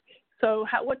symptoms. So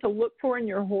what to look for in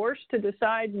your horse to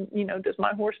decide, does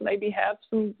my horse maybe have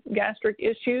some gastric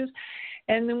issues?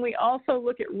 And then we also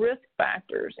look at risk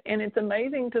factors. And it's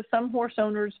amazing to some horse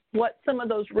owners what some of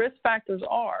those risk factors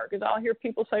are, because I'll hear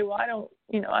people say, well, I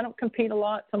don't compete a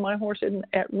lot, so my horse isn't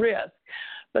at risk.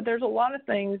 But there's a lot of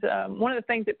things. One of the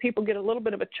things that people get a little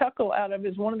bit of a chuckle out of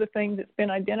is one of the things that's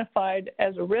been identified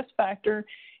as a risk factor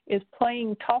is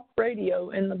playing talk radio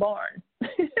in the barn.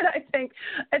 I think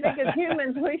as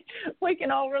humans, we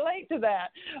can all relate to that.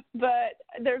 But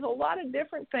there's a lot of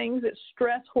different things that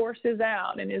stress horses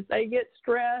out. And as they get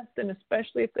stressed, and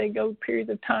especially if they go periods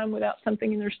of time without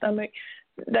something in their stomach,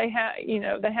 they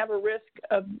have a risk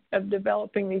of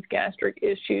developing these gastric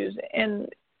issues. And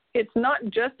it's not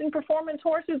just in performance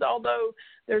horses, although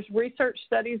there's research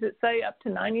studies that say up to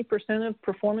 90% of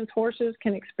performance horses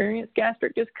can experience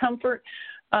gastric discomfort.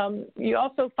 You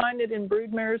also find it in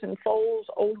broodmares and foals,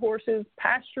 old horses,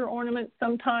 pasture ornaments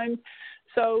sometimes.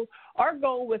 So our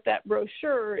goal with that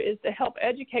brochure is to help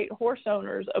educate horse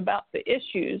owners about the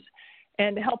issues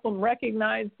and to help them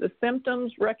recognize the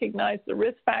symptoms, recognize the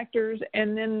risk factors,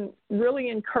 and then really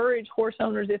encourage horse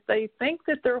owners, if they think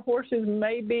that their horses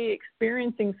may be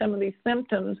experiencing some of these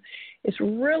symptoms, it's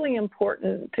really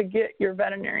important to get your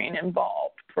veterinarian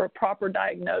involved for a proper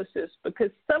diagnosis, because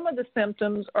some of the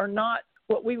symptoms are not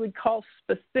what we would call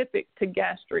specific to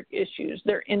gastric issues.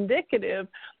 They're indicative,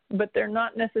 but they're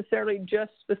not necessarily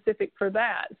just specific for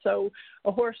that. So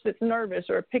a horse that's nervous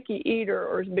or a picky eater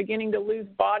or is beginning to lose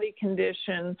body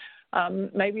condition,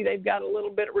 maybe they've got a little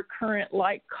bit of recurrent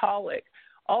light colic.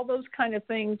 All those kind of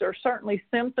things are certainly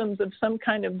symptoms of some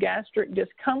kind of gastric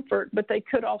discomfort, but they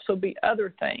could also be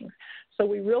other things. So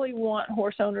we really want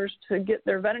horse owners to get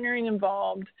their veterinarian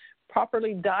involved,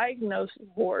 properly diagnose the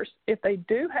horse. If they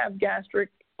do have gastric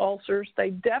ulcers, they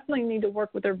definitely need to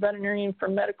work with their veterinarian for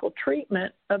medical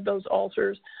treatment of those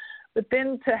ulcers, but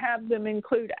then to have them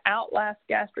include Outlast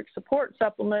Gastric Support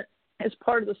Supplement as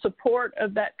part of the support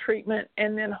of that treatment,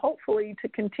 and then hopefully to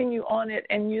continue on it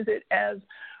and use it as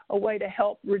a way to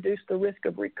help reduce the risk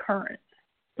of recurrence.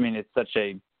 I mean, it's such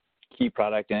a key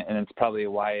product, and it's probably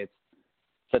why it's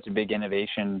such a big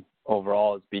innovation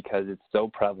overall, is because it's so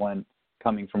prevalent,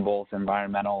 coming from both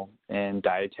environmental and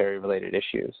dietary related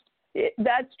issues.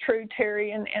 That's true,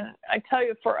 Terry. And I tell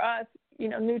you, for us,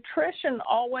 nutrition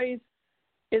always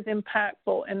is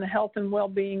impactful in the health and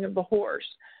well-being of the horse,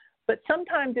 but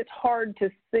sometimes it's hard to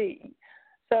see.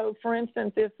 So, for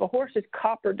instance, if a horse is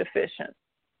copper deficient,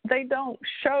 they don't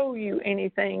show you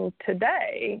anything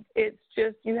today. It's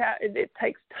just it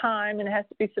takes time, and it has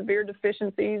to be severe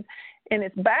deficiencies, and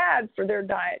it's bad for their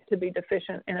diet to be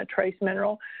deficient in a trace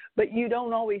mineral, but you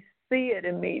don't always see it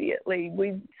immediately.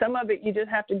 Some of it you just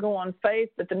have to go on faith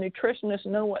that the nutritionists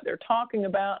know what they're talking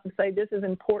about and say this is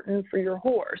important for your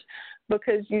horse,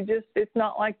 because it's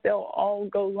not like they'll all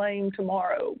go lame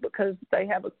tomorrow because they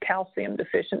have a calcium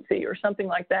deficiency or something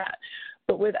like that.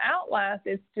 But with Outlast,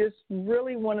 it's just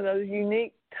really one of those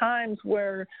unique times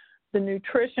where the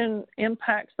nutrition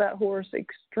impacts that horse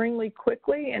extremely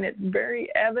quickly, and it's very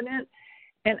evident.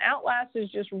 And Outlast is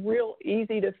just real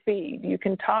easy to feed. You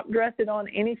can top dress it on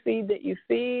any feed that you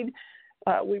feed.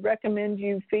 We recommend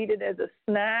you feed it as a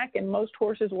snack, and most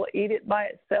horses will eat it by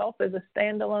itself as a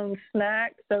standalone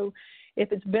snack. So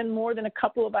if it's been more than a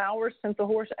couple of hours since the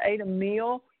horse ate a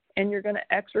meal and you're going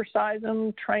to exercise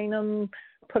them, train them,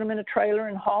 put them in a trailer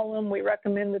and haul them, we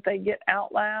recommend that they get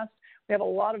Outlast. We have a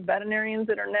lot of veterinarians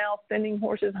that are now sending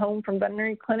horses home from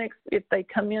veterinary clinics. If they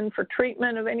come in for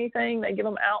treatment of anything, they give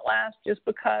them Outlast, just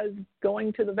because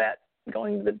going to the vet,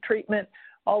 going to the treatment,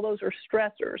 all those are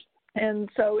stressors. And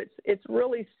so it's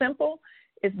really simple,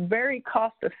 it's very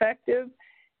cost effective,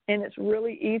 and it's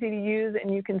really easy to use,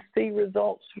 and you can see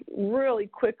results really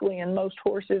quickly in most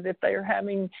horses if they are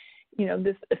having,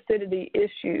 this acidity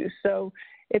issue. So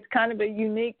it's kind of a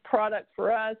unique product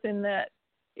for us in that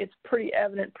it's pretty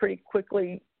evident pretty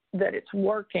quickly that it's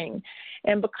working.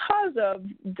 And because of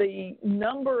the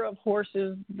number of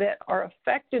horses that are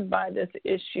affected by this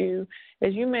issue,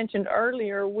 as you mentioned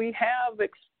earlier, we have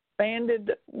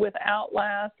expanded with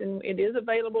Outlast, and it is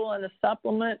available in a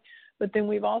supplement, but then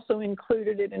we've also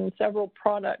included it in several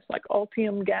products like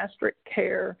Ultium Gastric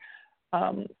Care,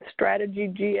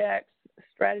 Strategy GX,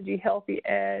 Strategy Healthy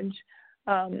Edge,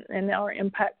 and now our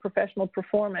Impact Professional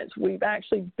Performance. We've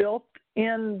actually built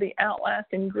in the Outlast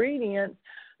ingredients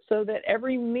so that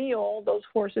every meal those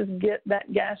horses get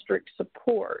that gastric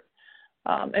support.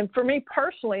 And for me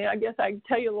personally, I guess I can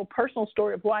tell you a little personal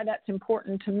story of why that's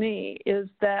important to me, is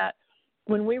that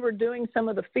when we were doing some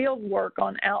of the field work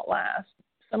on Outlast,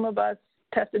 some of us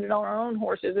tested it on our own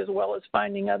horses as well as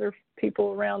finding other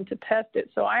people around to test it.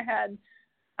 So I had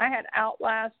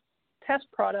Outlast test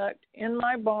product in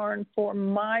my barn for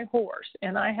my horse,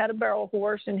 and I had a barrel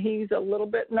horse, and he's a little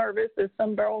bit nervous, as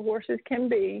some barrel horses can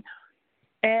be,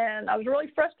 and I was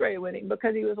really frustrated with him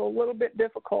because he was a little bit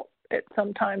difficult at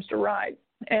sometimes to ride.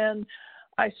 And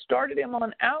I started him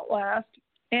on Outlast,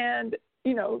 and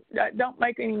don't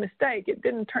make any mistake, it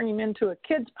didn't turn him into a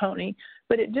kid's pony,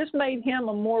 but it just made him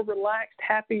a more relaxed,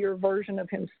 happier version of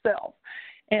himself.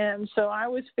 And so I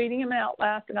was feeding him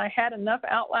Outlast, and I had enough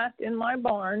Outlast in my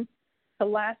barn to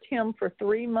last him for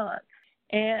 3 months.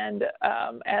 And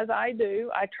as I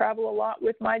do, I travel a lot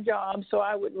with my job, so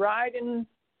I would ride in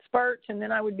spurts, and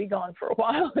then I would be gone for a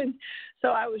while. And so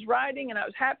I was riding, and I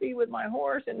was happy with my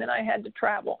horse, and then I had to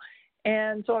travel.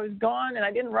 And so I was gone, and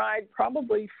I didn't ride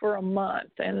probably for a month,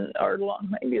 or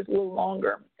maybe it's a little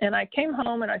longer. And I came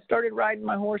home, and I started riding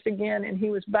my horse again, and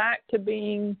he was back to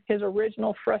being his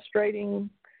original frustrating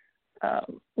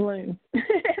loon.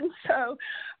 And so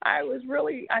I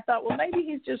thought, well, maybe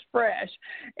he's just fresh.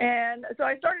 And so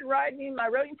I started riding him. I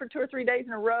rode him for 2 or 3 days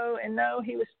in a row, and no,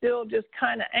 he was still just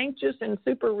kind of anxious and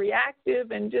super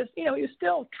reactive, and just, he was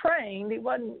still trained. He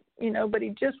wasn't, but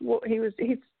he's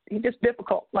just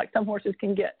difficult, like some horses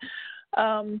can get.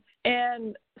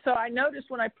 And so I noticed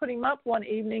when I put him up one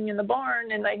evening in the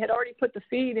barn and they had already put the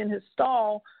feed in his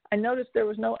stall, I noticed there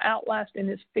was no Outlast in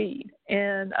his feed.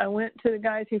 And I went to the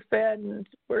guys who fed and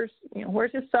where's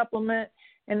his supplement?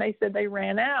 And they said they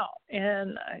ran out.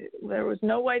 And there was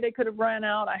no way they could have ran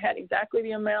out. I had exactly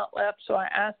the amount left. So I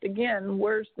asked again,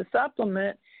 where's the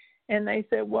supplement? And they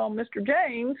said, well, Mr.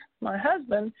 James, my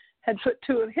husband, had put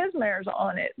 2 of his mares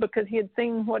on it because he had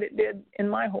seen what it did in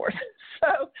my horse.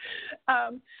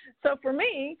 So for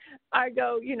me, I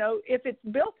go, if it's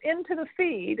built into the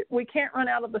feed, we can't run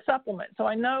out of the supplement. So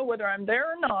I know whether I'm there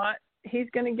or not, he's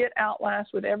going to get Outlast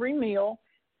with every meal.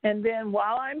 And then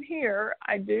while I'm here,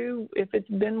 if it's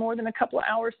been more than a couple of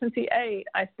hours since he ate,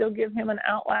 I still give him an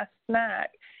Outlast snack.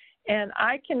 And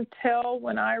I can tell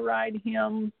when I ride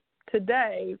him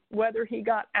today whether he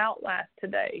got Outlast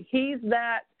today. He's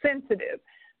that sensitive.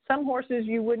 Some horses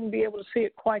you wouldn't be able to see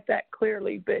it quite that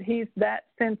clearly, but he's that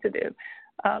sensitive.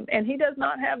 And he does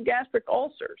not have gastric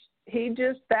ulcers.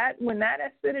 When that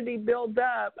acidity builds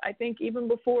up, I think even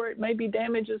before it maybe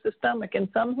damages the stomach, and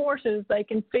some horses, they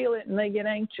can feel it and they get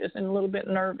anxious and a little bit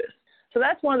nervous. So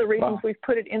that's one of the reasons we've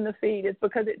put it in the feed, is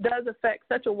because it does affect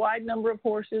such a wide number of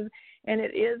horses, and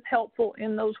it is helpful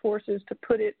in those horses to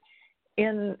put it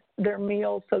in their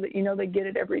meals so that they get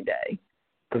it every day.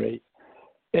 Great.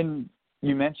 And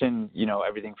you mentioned,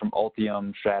 everything from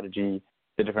Ultium, Strategy,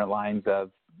 the different lines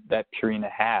that Purina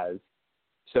has.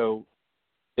 So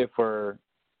if we're,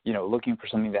 looking for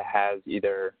something that has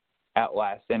either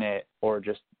Outlast in it or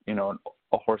just,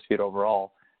 a horse feed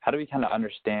overall, how do we kind of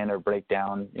understand or break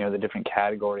down, the different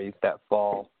categories that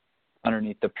fall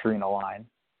underneath the Purina line?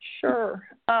 Sure.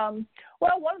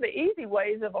 Well, one of the easy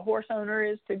ways of a horse owner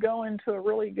is to go into a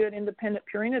really good independent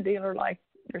Purina dealer like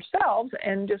yourselves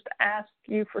and just ask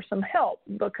you for some help,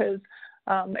 because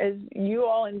as you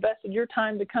all invested your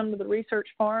time to come to the research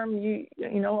farm,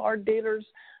 our dealers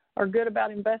are good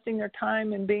about investing their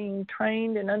time in being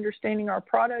trained and understanding our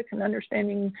products and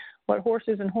understanding what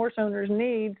horses and horse owners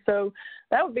need. So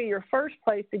that would be your first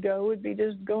place to go, would be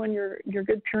just go in your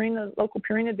good local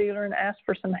Purina dealer and ask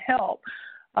for some help.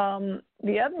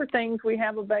 The other things we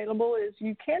have available is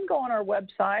you can go on our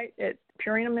website at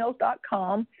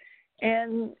purinamills.com,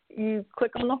 and you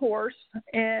click on the horse,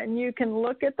 and you can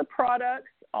look at the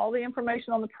products. All the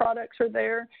information on the products are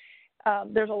there.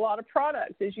 There's a lot of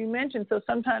products, as you mentioned, so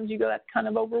sometimes you go, that's kind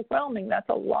of overwhelming. That's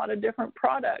a lot of different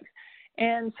products.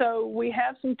 And so we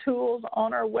have some tools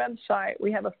on our website.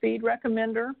 We have a feed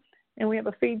recommender, and we have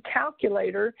a feed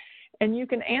calculator, and you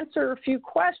can answer a few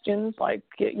questions like,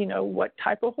 what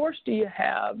type of horse do you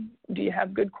have? Do you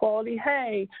have good quality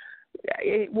hay?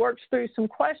 It works through some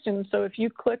questions. So if you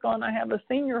click on, I have a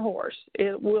senior horse,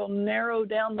 it will narrow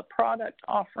down the product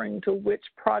offering to which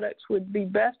products would be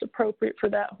best appropriate for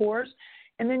that horse.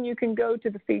 And then you can go to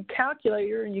the feed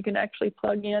calculator, and you can actually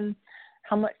plug in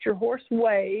how much your horse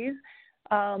weighs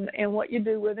and what you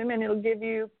do with him, and it'll give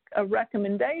you a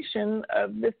recommendation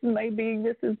of this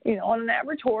is, on an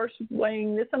average horse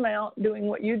weighing this amount, doing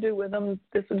what you do with them,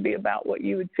 this would be about what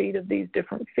you would feed of these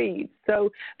different feeds.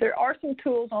 So there are some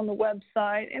tools on the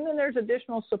website, and then there's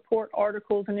additional support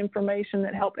articles and information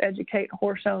that help educate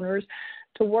horse owners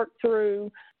to work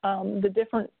through the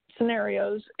different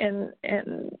scenarios and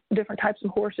different types of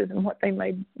horses and what they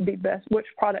may be best, which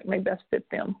product may best fit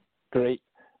them. Great.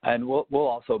 And we'll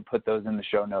also put those in the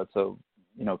show notes so,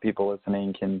 people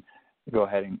listening can go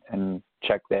ahead and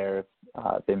check there if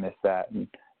they missed that, and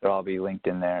they'll all be linked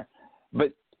in there.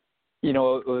 But,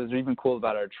 what was even cool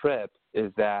about our trip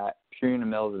is that Purina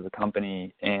Mills is a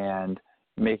company, and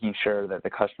making sure that the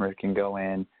customer can go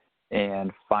in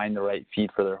and find the right feed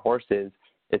for their horses.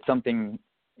 It's something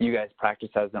you guys practice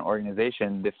as an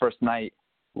organization. The first night,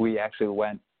 we actually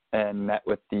went and met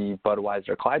with the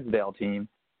Budweiser Clydesdale team,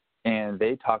 and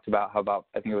they talked about how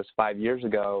I think it was 5 years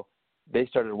ago, they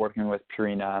started working with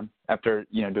Purina after,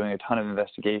 doing a ton of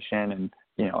investigation and,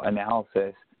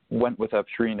 analysis, went with a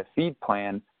Purina feed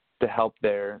plan to help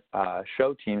their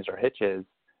show teams or hitches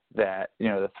that,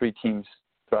 the 3 teams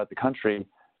throughout the country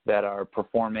that are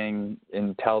performing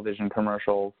in television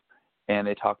commercials. And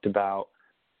they talked about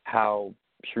how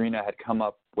Purina had come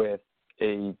up with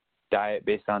a diet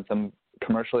based on some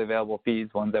commercially available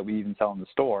feeds, ones that we even sell in the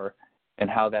store, and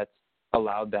how that's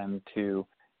allowed them to,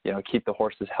 keep the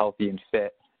horses healthy and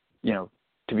fit,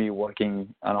 to be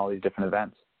working on all these different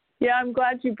events. Yeah, I'm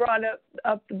glad you brought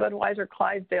up the Budweiser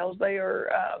Clydesdales. They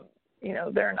are,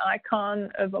 they're an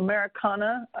icon of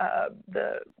Americana.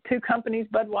 The 2 companies,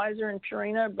 Budweiser and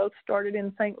Purina, both started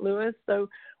in St. Louis, so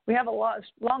we have a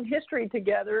long history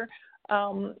together.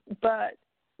 But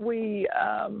we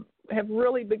have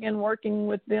really begun working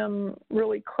with them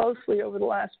really closely over the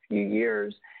last few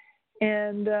years.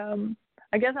 And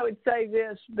I guess I would say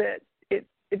this, that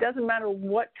it doesn't matter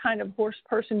what kind of horse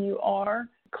person you are,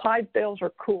 Clydesdales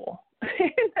are cool.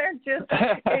 They're just,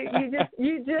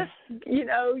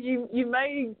 you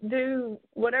may do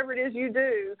whatever it is you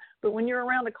do, but when you're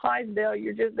around a Clydesdale,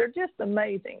 they're just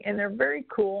amazing, and they're very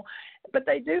cool. But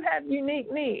they do have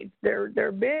unique needs.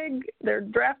 They're big. They're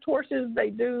draft horses. They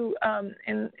do,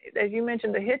 and as you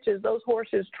mentioned, the hitches. Those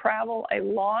horses travel a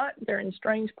lot. They're in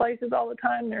strange places all the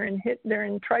time. They're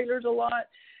in trailers a lot,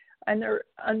 and they're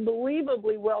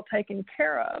unbelievably well taken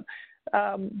care of.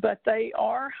 But they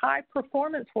are high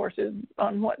performance horses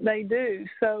on what they do.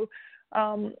 So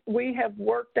we have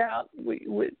worked out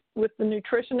with the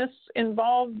nutritionists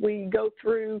involved. We go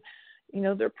through,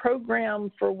 their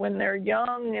program for when they're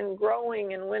young and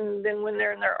growing, and when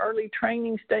they're in their early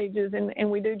training stages, and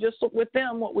we do just with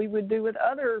them what we would do with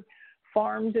other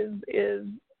farms is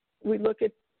we look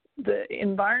at the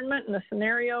environment and the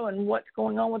scenario and what's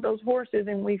going on with those horses,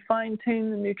 and we fine-tune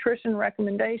the nutrition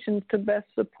recommendations to best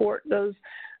support those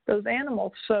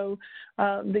animals. So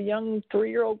the young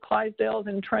 3-year-old Clydesdales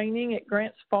in training at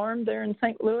Grant's Farm there in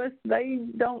St. Louis, they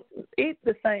don't eat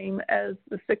the same as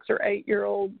the 6 or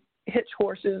 8-year-old hitch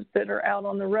horses that are out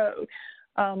on the road.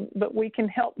 But we can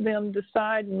help them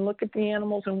decide and look at the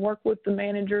animals and work with the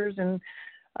managers and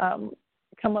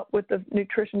come up with a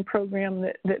nutrition program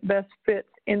that best fits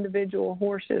individual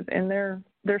horses. And they're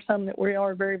some that we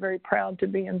are very, very proud to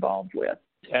be involved with.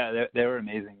 Yeah, they were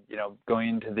amazing. Going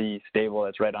into the stable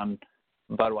that's right on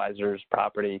Budweiser's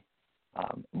property,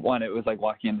 it was like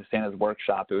walking into Santa's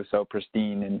workshop. It was so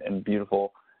pristine and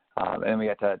beautiful. And we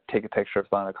got to take a picture of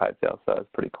some of the Clydesdales, so it was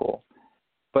pretty cool.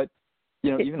 But,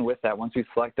 even with that, once we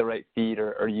select the right feed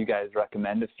or you guys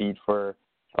recommend a feed for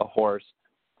a horse,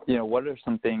 what are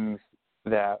some things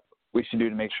that we should do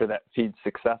to make sure that feed's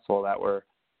successful, that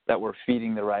we're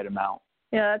feeding the right amount?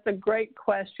 Yeah, that's a great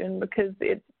question, because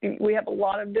we have a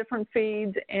lot of different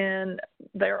feeds, and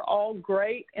they're all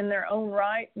great in their own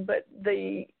right, but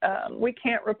we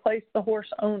can't replace the horse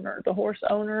owner. The horse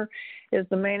owner is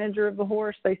the manager of the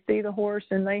horse. They see the horse,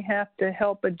 and they have to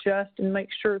help adjust and make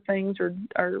sure things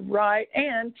are right,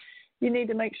 and you need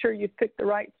to make sure you pick the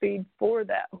right feed for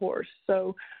that horse.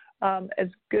 So as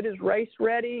good as Race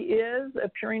Ready is, a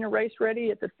Purina Race Ready,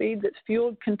 it's a feed that's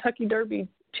fueled Kentucky Derby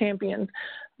champions.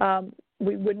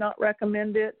 We would not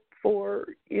recommend it for,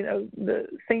 the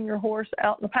senior horse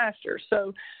out in the pasture.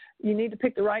 So you need to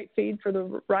pick the right feed for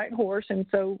the right horse, and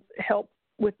so help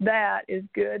with that is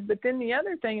good. But then the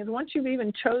other thing is, once you've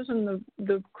even chosen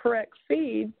the correct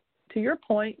feed, to your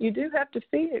point, you do have to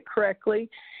feed it correctly.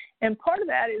 And part of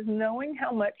that is knowing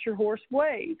how much your horse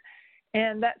weighs.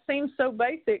 And that seems so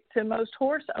basic to most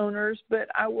horse owners, but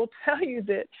I will tell you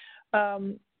that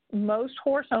most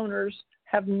horse owners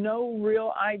have no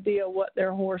real idea what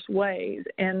their horse weighs.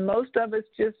 And most of us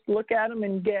just look at them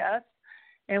and guess,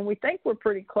 and we think we're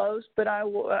pretty close. But I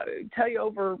will tell you,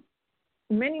 over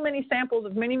many, many samples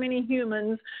of many, many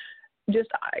humans, just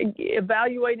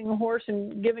evaluating a horse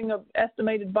and giving an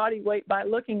estimated body weight by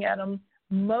looking at them,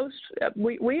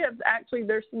 we have actually,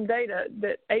 there's some data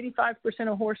that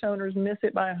 85% of horse owners miss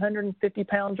it by 150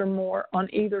 pounds or more on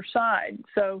either side.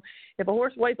 So if a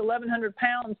horse weighs 1,100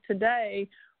 pounds today,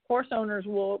 horse owners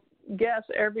will guess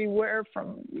everywhere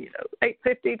from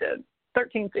 850 to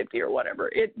 1350 or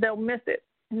whatever. They'll miss it.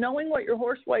 Knowing what your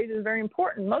horse weighs is very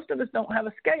important. Most of us don't have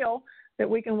a scale that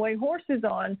we can weigh horses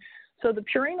on. So the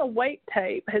Purina weight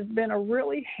tape has been a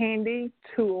really handy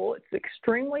tool. It's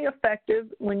extremely effective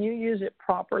when you use it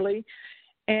properly.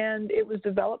 And it was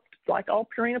developed, like all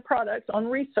Purina products, on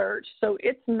research. So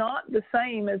it's not the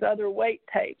same as other weight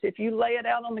tapes. If you lay it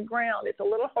out on the ground, it's a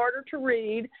little harder to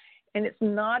read, and it's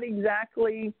not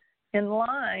exactly in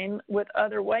line with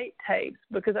other weight tapes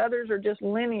because others are just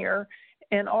linear,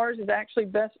 and ours is actually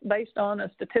based on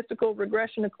a statistical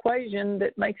regression equation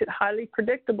that makes it highly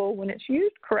predictable when it's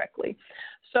used correctly.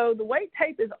 So the weight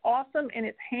tape is awesome and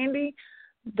it's handy.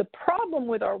 The problem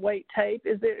with our weight tape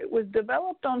is that it was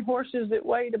developed on horses that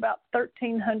weighed about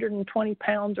 1,320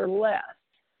 pounds or less.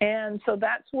 And so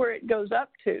that's where it goes up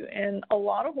to. And a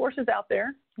lot of horses out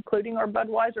there, including our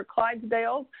Budweiser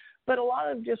Clydesdales, but a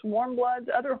lot of just warm bloods,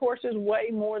 other horses weigh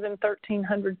more than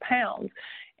 1,300 pounds.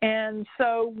 And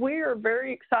so we are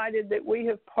very excited that we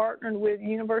have partnered with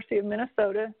University of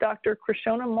Minnesota. Dr.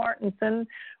 Krishona Martinson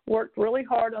worked really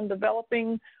hard on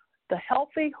developing the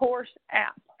Healthy Horse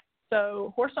app.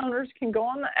 So horse owners can go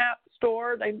on the app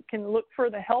store. They can look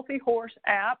for the Healthy Horse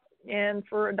app, and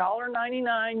for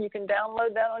 $1.99, you can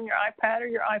download that on your iPad or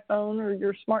your iPhone or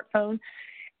your smartphone.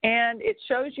 And it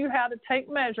shows you how to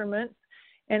take measurements,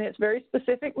 and it's very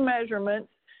specific measurements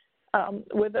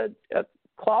with a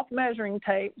cloth measuring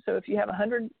tape. So if you have a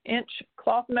 100-inch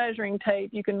cloth measuring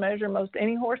tape, you can measure most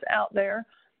any horse out there.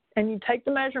 And you take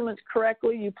the measurements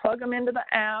correctly, you plug them into the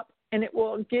app, and it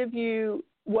will give you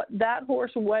what that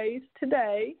horse weighs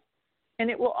today, and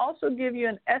it will also give you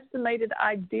an estimated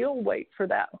ideal weight for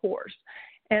that horse.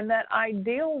 And that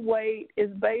ideal weight is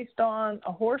based on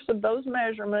a horse of those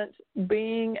measurements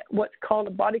being what's called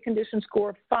a body condition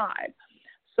score of 5.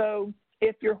 So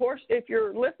if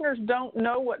your listeners don't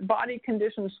know what body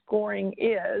condition scoring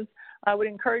is, I would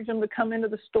encourage them to come into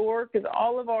the store because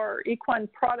all of our equine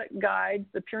product guides,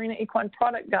 the Purina Equine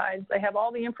Product Guides, they have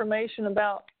all the information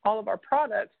about all of our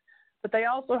products, but they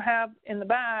also have in the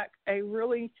back a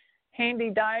really handy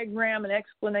diagram and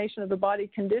explanation of the body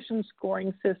condition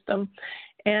scoring system.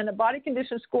 And a body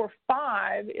condition score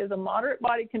 5 is a moderate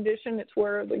body condition. It's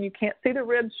where you can't see the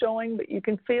ribs showing, but you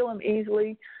can feel them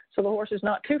easily. So the horse is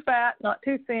not too fat, not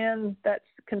too thin. That's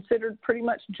considered pretty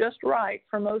much just right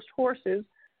for most horses.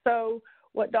 So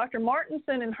what Dr.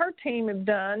 Martinson and her team have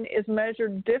done is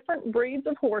measured different breeds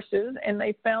of horses, and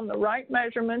they found the right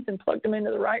measurements and plugged them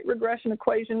into the right regression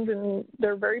equations, and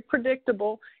they're very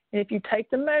predictable. And if you take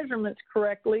the measurements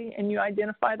correctly and you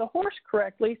identify the horse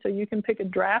correctly, so you can pick a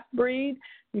draft breed,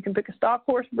 you can pick a stock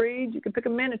horse breed, you can pick a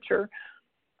miniature,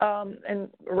 and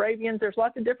Arabians, there's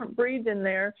lots of different breeds in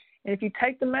there. And if you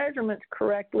take the measurements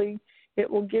correctly, it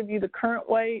will give you the current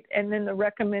weight and then the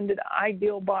recommended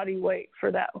ideal body weight for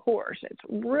that horse. It's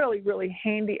really, really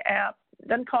handy app. It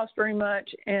doesn't cost very much,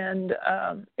 and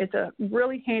it's a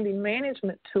really handy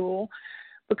management tool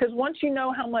because once you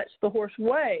know how much the horse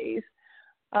weighs,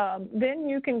 then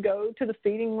you can go to the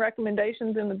feeding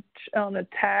recommendations on a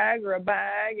tag or a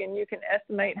bag, and you can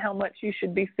estimate how much you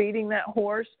should be feeding that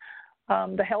horse.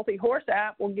 The Healthy Horse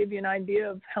app will give you an idea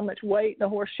of how much weight the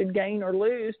horse should gain or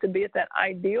lose to be at that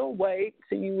ideal weight,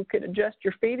 so you could adjust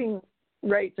your feeding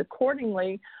rates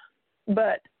accordingly.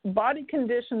 But body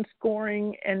condition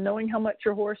scoring and knowing how much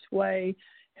your horse weighs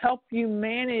help you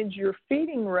manage your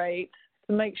feeding rates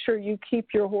to make sure you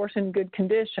keep your horse in good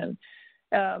condition.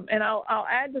 And I'll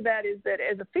add to that is that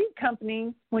as a feed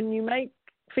company, when you make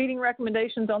feeding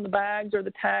recommendations on the bags or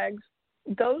the tags,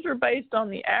 those are based on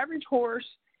the average horse.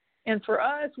 And for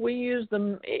us, we use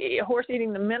the horse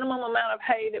eating the minimum amount of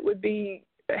hay that would be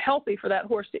healthy for that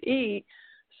horse to eat.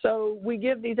 So we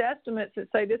give these estimates that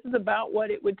say this is about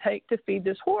what it would take to feed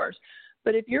this horse.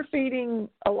 But if you're feeding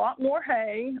a lot more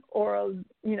hay or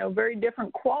a very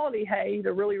different quality hay,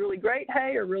 either really, really great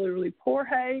hay or really, really poor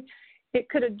hay, it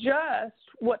could adjust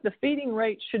what the feeding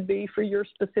rate should be for your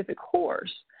specific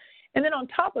horse. And then on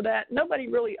top of that, nobody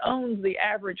really owns the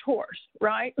average horse,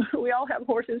 right? We all have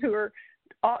horses who are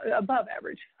above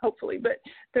average, hopefully, but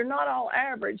they're not all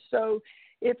average. So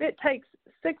if it takes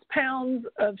 6 pounds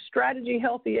of Strategy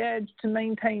Healthy Edge to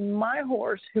maintain my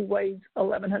horse who weighs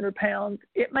 1,100 pounds,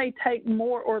 it may take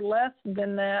more or less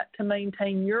than that to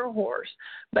maintain your horse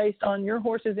based on your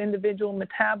horse's individual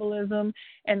metabolism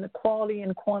and the quality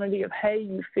and quantity of hay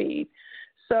you feed.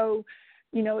 So,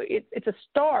 it's a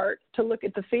start to look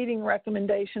at the feeding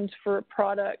recommendations for a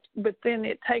product, but then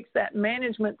it takes that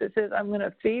management that says I'm going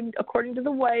to feed according to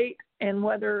the weight and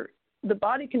whether the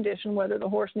body condition, whether the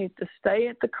horse needs to stay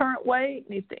at the current weight,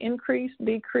 needs to increase,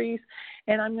 decrease,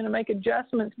 and I'm going to make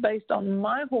adjustments based on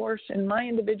my horse and my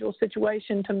individual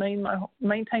situation to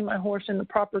maintain my horse in the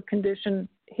proper condition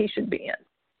he should be in.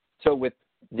 So with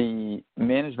the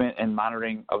management and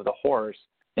monitoring of the horse,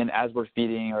 and as we're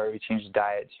feeding or we change the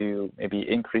diet to maybe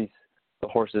increase the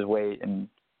horse's weight and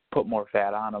put more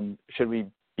fat on him, should we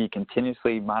be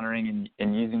continuously monitoring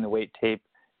and using the weight tape?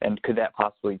 And could that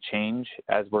possibly change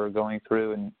as we're going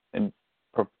through and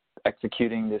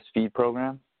executing this feed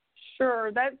program?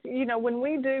 Sure. That's, when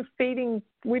we do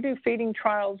feeding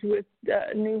trials with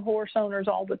new horse owners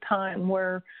all the time,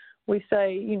 where we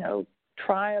say,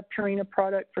 try a Purina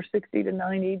product for 60 to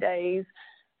 90 days,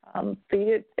 feed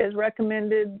it as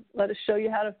recommended, let us show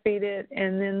you how to feed it,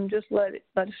 and then just let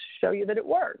us show you that it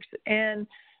works. And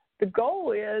the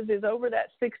goal is over that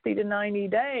 60 to 90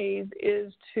 days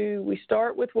we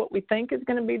start with what we think is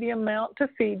going to be the amount to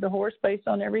feed the horse based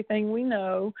on everything we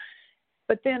know.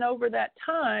 But then over that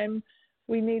time,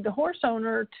 we need the horse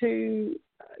owner to,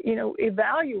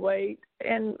 evaluate,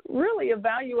 and really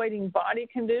evaluating body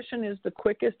condition is the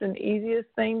quickest and easiest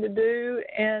thing to do.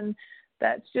 And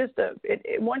that's just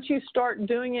once you start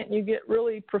doing it and you get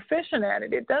really proficient at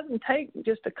it, it doesn't take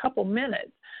just a couple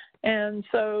minutes. And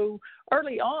so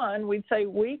early on, we'd say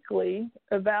weekly,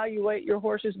 evaluate your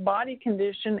horse's body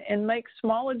condition and make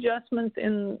small adjustments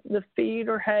in the feed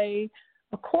or hay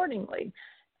accordingly.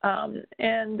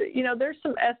 There's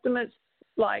some estimates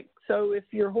so if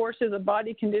your horse is a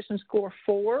body condition score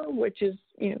 4, which is,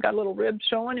 got a little ribs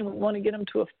showing, and we want to get them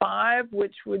to a 5,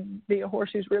 which would be a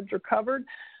horse whose ribs are covered,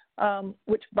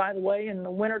 which, by the way, in the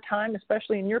wintertime,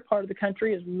 especially in your part of the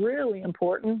country, is really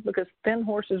important because thin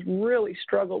horses really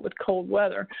struggle with cold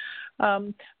weather.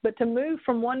 But to move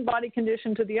from one body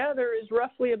condition to the other is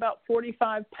roughly about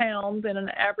 45 pounds in an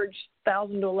average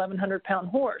 1,000 to 1,100 pound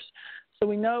horse. So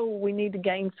we know we need to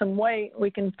gain some weight.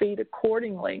 We can feed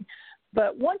accordingly.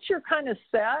 But once you're kind of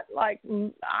set,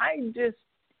 you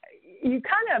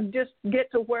kind of just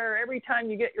get to where every time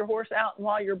you get your horse out and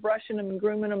while you're brushing them and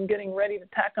grooming them, getting ready to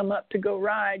tack them up to go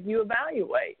ride, you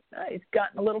evaluate. He's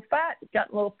gotten a little fat, he's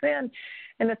gotten a little thin.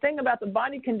 And the thing about the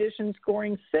body condition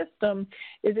scoring system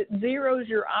is it zeroes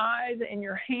your eyes and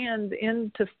your hands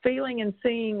into feeling and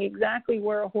seeing exactly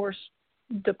where a horse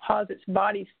deposits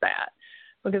body fat.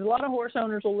 Because a lot of horse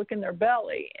owners will look in their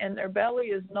belly, and their belly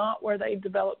is not where they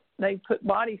put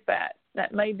body fat.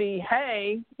 That may be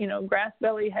hay, grass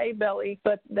belly, hay belly,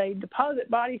 but they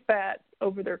deposit body fat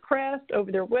over their crest,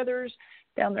 over their withers,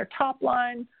 down their top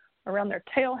line, around their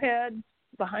tail head,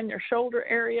 behind their shoulder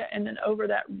area, and then over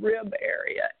that rib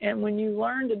area. And when you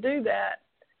learn to do that,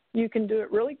 you can do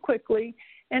it really quickly,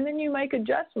 and then you make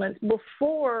adjustments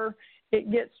before it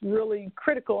gets really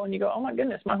critical and you go, oh my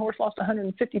goodness, my horse lost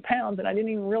 150 pounds and I didn't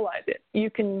even realize it.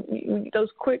 Those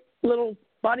quick little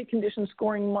body condition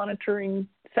scoring monitoring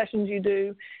sessions you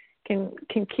do can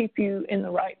keep you in the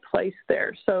right place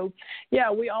there. So yeah,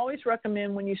 we always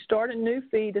recommend when you start a new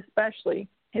feed especially,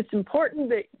 it's important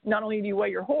that not only do you weigh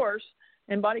your horse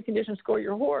and body condition score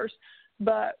your horse,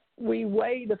 but we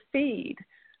weigh the feed.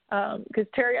 Because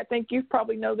Terry, I think you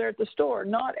probably know there at the store,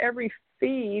 not every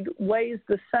feed weighs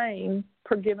the same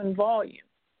per given volume,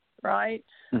 right?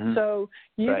 Mm-hmm. So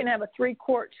you can have a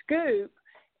 3-quart scoop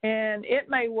and it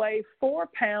may weigh 4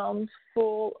 pounds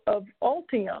full of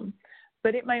Ultium,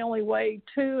 but it may only weigh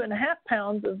 2.5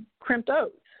 pounds of crimped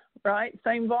oats, right?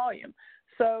 Same volume.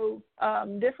 So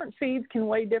different feeds can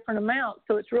weigh different amounts.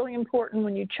 So it's really important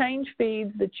when you change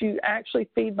feeds that you actually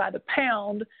feed by the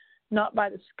pound, not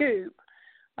by the scoop.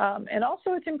 And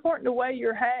also it's important to weigh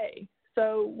your hay.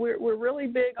 So we're really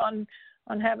big on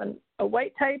having a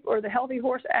weight tape or the Healthy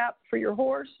Horse app for your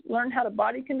horse, learn how to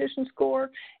body condition score,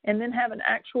 and then have an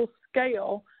actual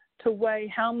scale to weigh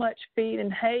how much feed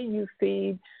and hay you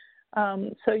feed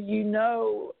so you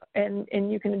know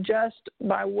and you can adjust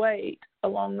by weight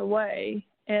along the way.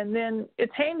 And then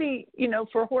it's handy,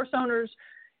 for horse owners,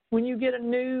 when you get a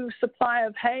new supply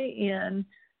of hay in,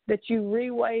 that you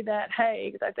reweigh that hay,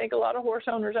 because I think a lot of horse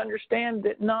owners understand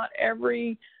that not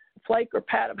every flake or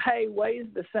pat of hay weighs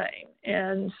the same.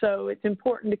 And so it's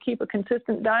important to keep a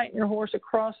consistent diet in your horse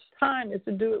across time is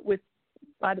to do it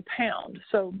by the pound.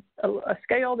 So a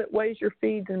scale that weighs your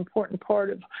feed is an important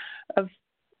part of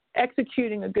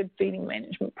executing a good feeding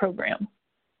management program.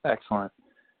 Excellent.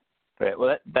 Great.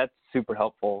 Well, that's super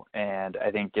helpful, and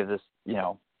I think gives us,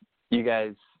 you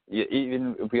guys,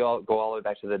 even if we all go all the way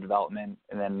back to the development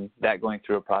and then that going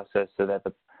through a process so that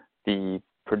the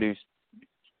produced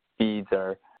feeds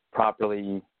are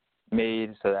properly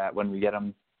made so that when we get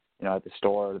them, at the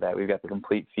store, that we've got the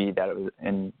complete feed that it was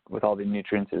in with all the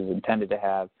nutrients it was intended to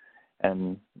have.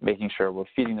 and making sure we're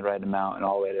feeding the right amount and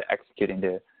all the way to executing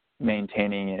to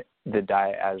maintaining the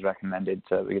diet as recommended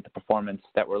so we get the performance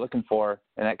that we're looking for.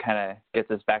 And that kind of gets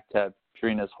us back to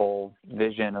Purina's whole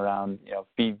vision around,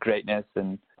 feed greatness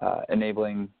and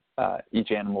enabling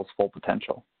each animal's full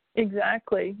potential.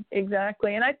 Exactly.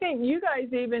 And I think you guys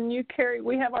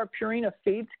we have our Purina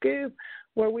Feed Scoop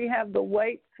where we have the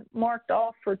weights marked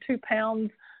off for 2 pounds,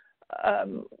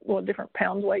 different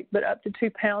pounds weight, but up to 2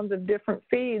 pounds of different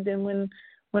feeds. And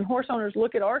when horse owners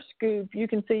look at our scoop, you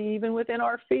can see even within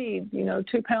our feeds, 2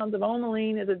 pounds of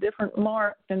Omaline is a different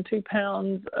mark than 2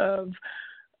 pounds of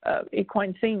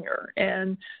Equine Senior.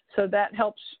 And so that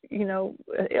helps,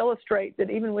 illustrate that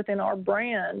even within our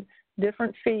brand,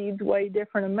 different feeds weigh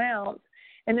different amounts.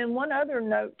 And then one other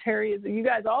note, Terry, is that you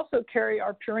guys also carry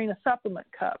our Purina supplement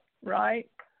cup, right?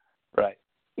 Right.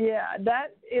 Yeah,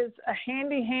 that is a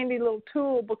handy little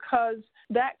tool because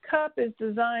that cup is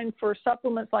designed for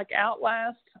supplements like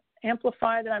Outlast,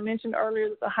 Amplify that I mentioned earlier,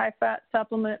 that's a high-fat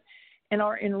supplement, and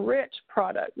our Enrich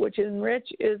product, which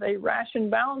Enrich is a ration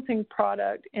balancing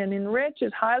product, and Enrich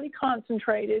is highly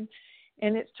concentrated,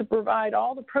 and it's to provide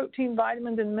all the protein,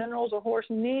 vitamins, and minerals a horse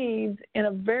needs in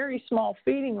a very small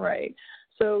feeding rate.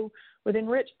 So with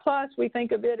Enrich Plus, we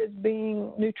think of it as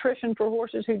being nutrition for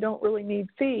horses who don't really need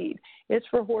feed. It's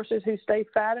for horses who stay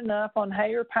fat enough on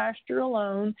hay or pasture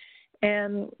alone,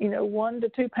 and 1 to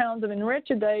 2 pounds of Enrich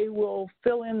a day will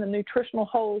fill in the nutritional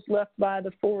holes left by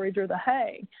the forage or the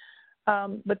hay.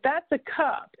 But that's a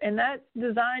cup, and that's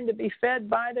designed to be fed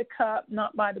by the cup,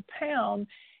 not by the pound.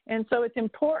 And so it's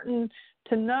important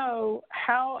to know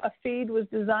how a feed was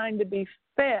designed to be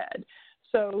fed.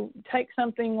 So take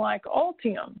something like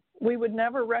Ultium. We would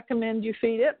never recommend you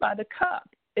feed it by the cup.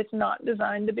 It's not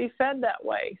designed to be fed that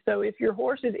way. So if your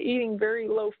horse is eating very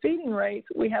low feeding rates,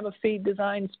 we have a feed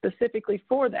designed specifically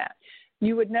for that.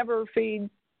 You would never feed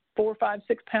 4, 5,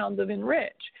 6 pounds of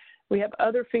Enrich. We have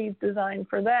other feeds designed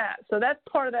for that. So that's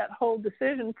part of that whole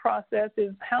decision process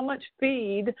is how much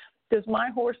feed does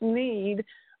my horse need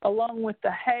along with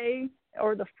the hay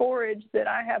or the forage that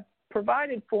I have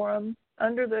provided for him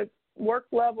under the work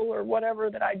level or whatever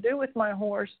that I do with my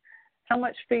horse. How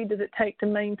much feed does it take to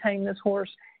maintain this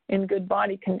horse in good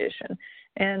body condition?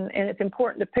 And it's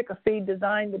important to pick a feed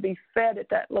designed to be fed at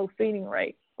that low feeding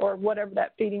rate or whatever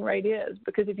that feeding rate is.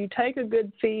 Because if you take a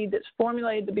good feed that's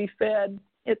formulated to be fed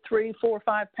at 3, 4,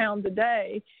 5 pounds a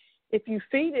day, if you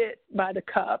feed it by the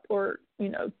cup or,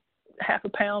 half a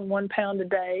pound, 1 pound a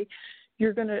day,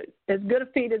 you're going to, as good a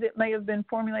feed as it may have been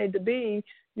formulated to be,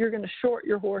 you're going to short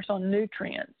your horse on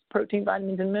nutrients. Protein,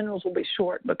 vitamins, and minerals will be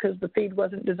short because the feed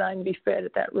wasn't designed to be fed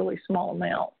at that really small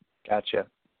amount. Gotcha.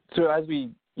 So as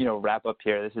we, wrap up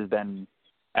here, this has been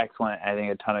excellent. I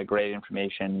think a ton of great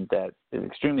information that is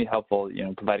extremely helpful,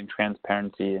 providing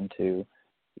transparency into,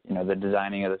 the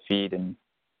designing of the feed and,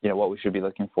 what we should be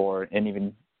looking for and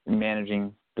even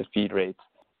managing the feed rates.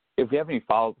 If we have any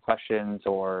follow-up questions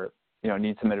or,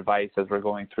 need some advice as we're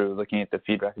going through looking at the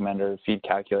feed recommender, feed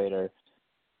calculator,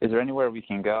 is there anywhere we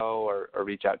can go or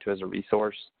reach out to as a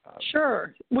resource?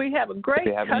 Sure. We have a great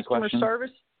customer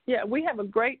service. Yeah, we have a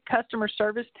great customer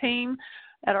service team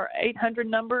at our 800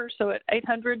 number. So at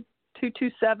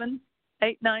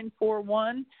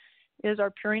 800-227-8941 is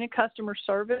our Purina customer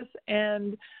service.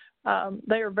 And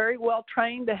they are very well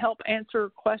trained to help answer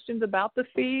questions about the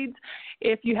feeds.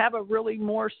 If you have a really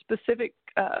more specific,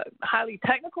 highly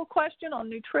technical question on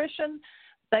nutrition,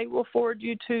 they will forward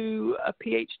you to a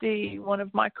PhD, one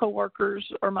of my coworkers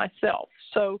or myself.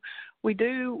 So we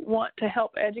do want to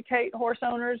help educate horse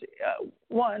owners.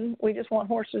 One, we just want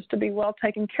horses to be well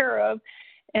taken care of.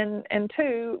 And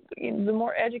two, the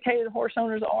more educated horse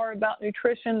owners are about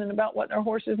nutrition and about what their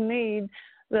horses need,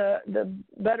 the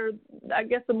better, I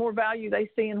guess, the more value they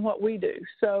see in what we do.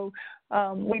 So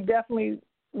we definitely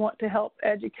want to help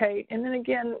educate. And then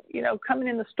again, coming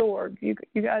in the store, you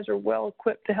guys are well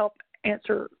equipped to help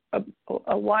answer a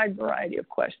wide variety of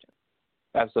questions.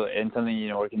 Absolutely. And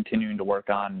something, we're continuing to work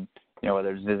on,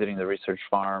 whether it's visiting the research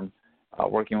farm,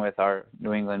 working with our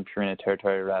New England Purina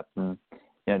territory rep and,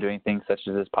 doing things such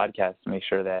as this podcast to make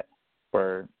sure that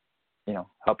we're,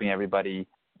 helping everybody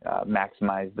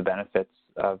maximize the benefits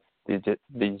of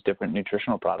these different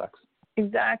nutritional products.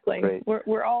 Exactly. Great.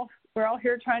 We're all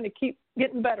here trying to keep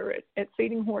getting better at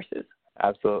feeding horses.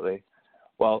 Absolutely.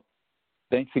 Well,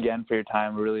 thanks again for your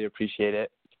time. We really appreciate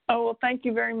it. Oh, well, thank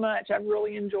you very much. I've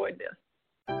really enjoyed this.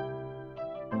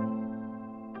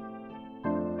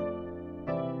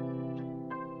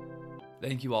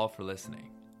 Thank you all for listening.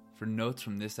 For notes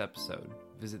from this episode,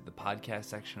 visit the podcast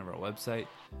section of our website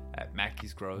at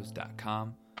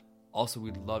mackeysgrows.com. Also,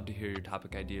 we'd love to hear your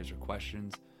topic ideas or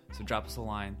questions, so drop us a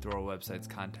line through our website's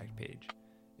contact page.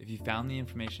 If you found the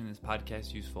information in this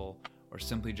podcast useful or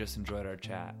simply just enjoyed our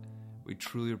chat, we'd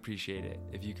truly appreciate it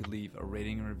if you could leave a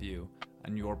rating and review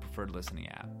on your preferred listening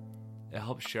app. It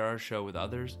helps share our show with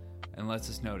others and lets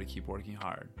us know to keep working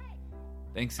hard.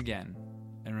 Thanks again,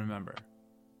 and remember,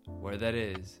 where that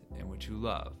is and what you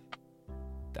love,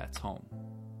 that's home.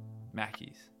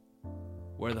 Mackey's,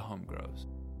 where the home grows.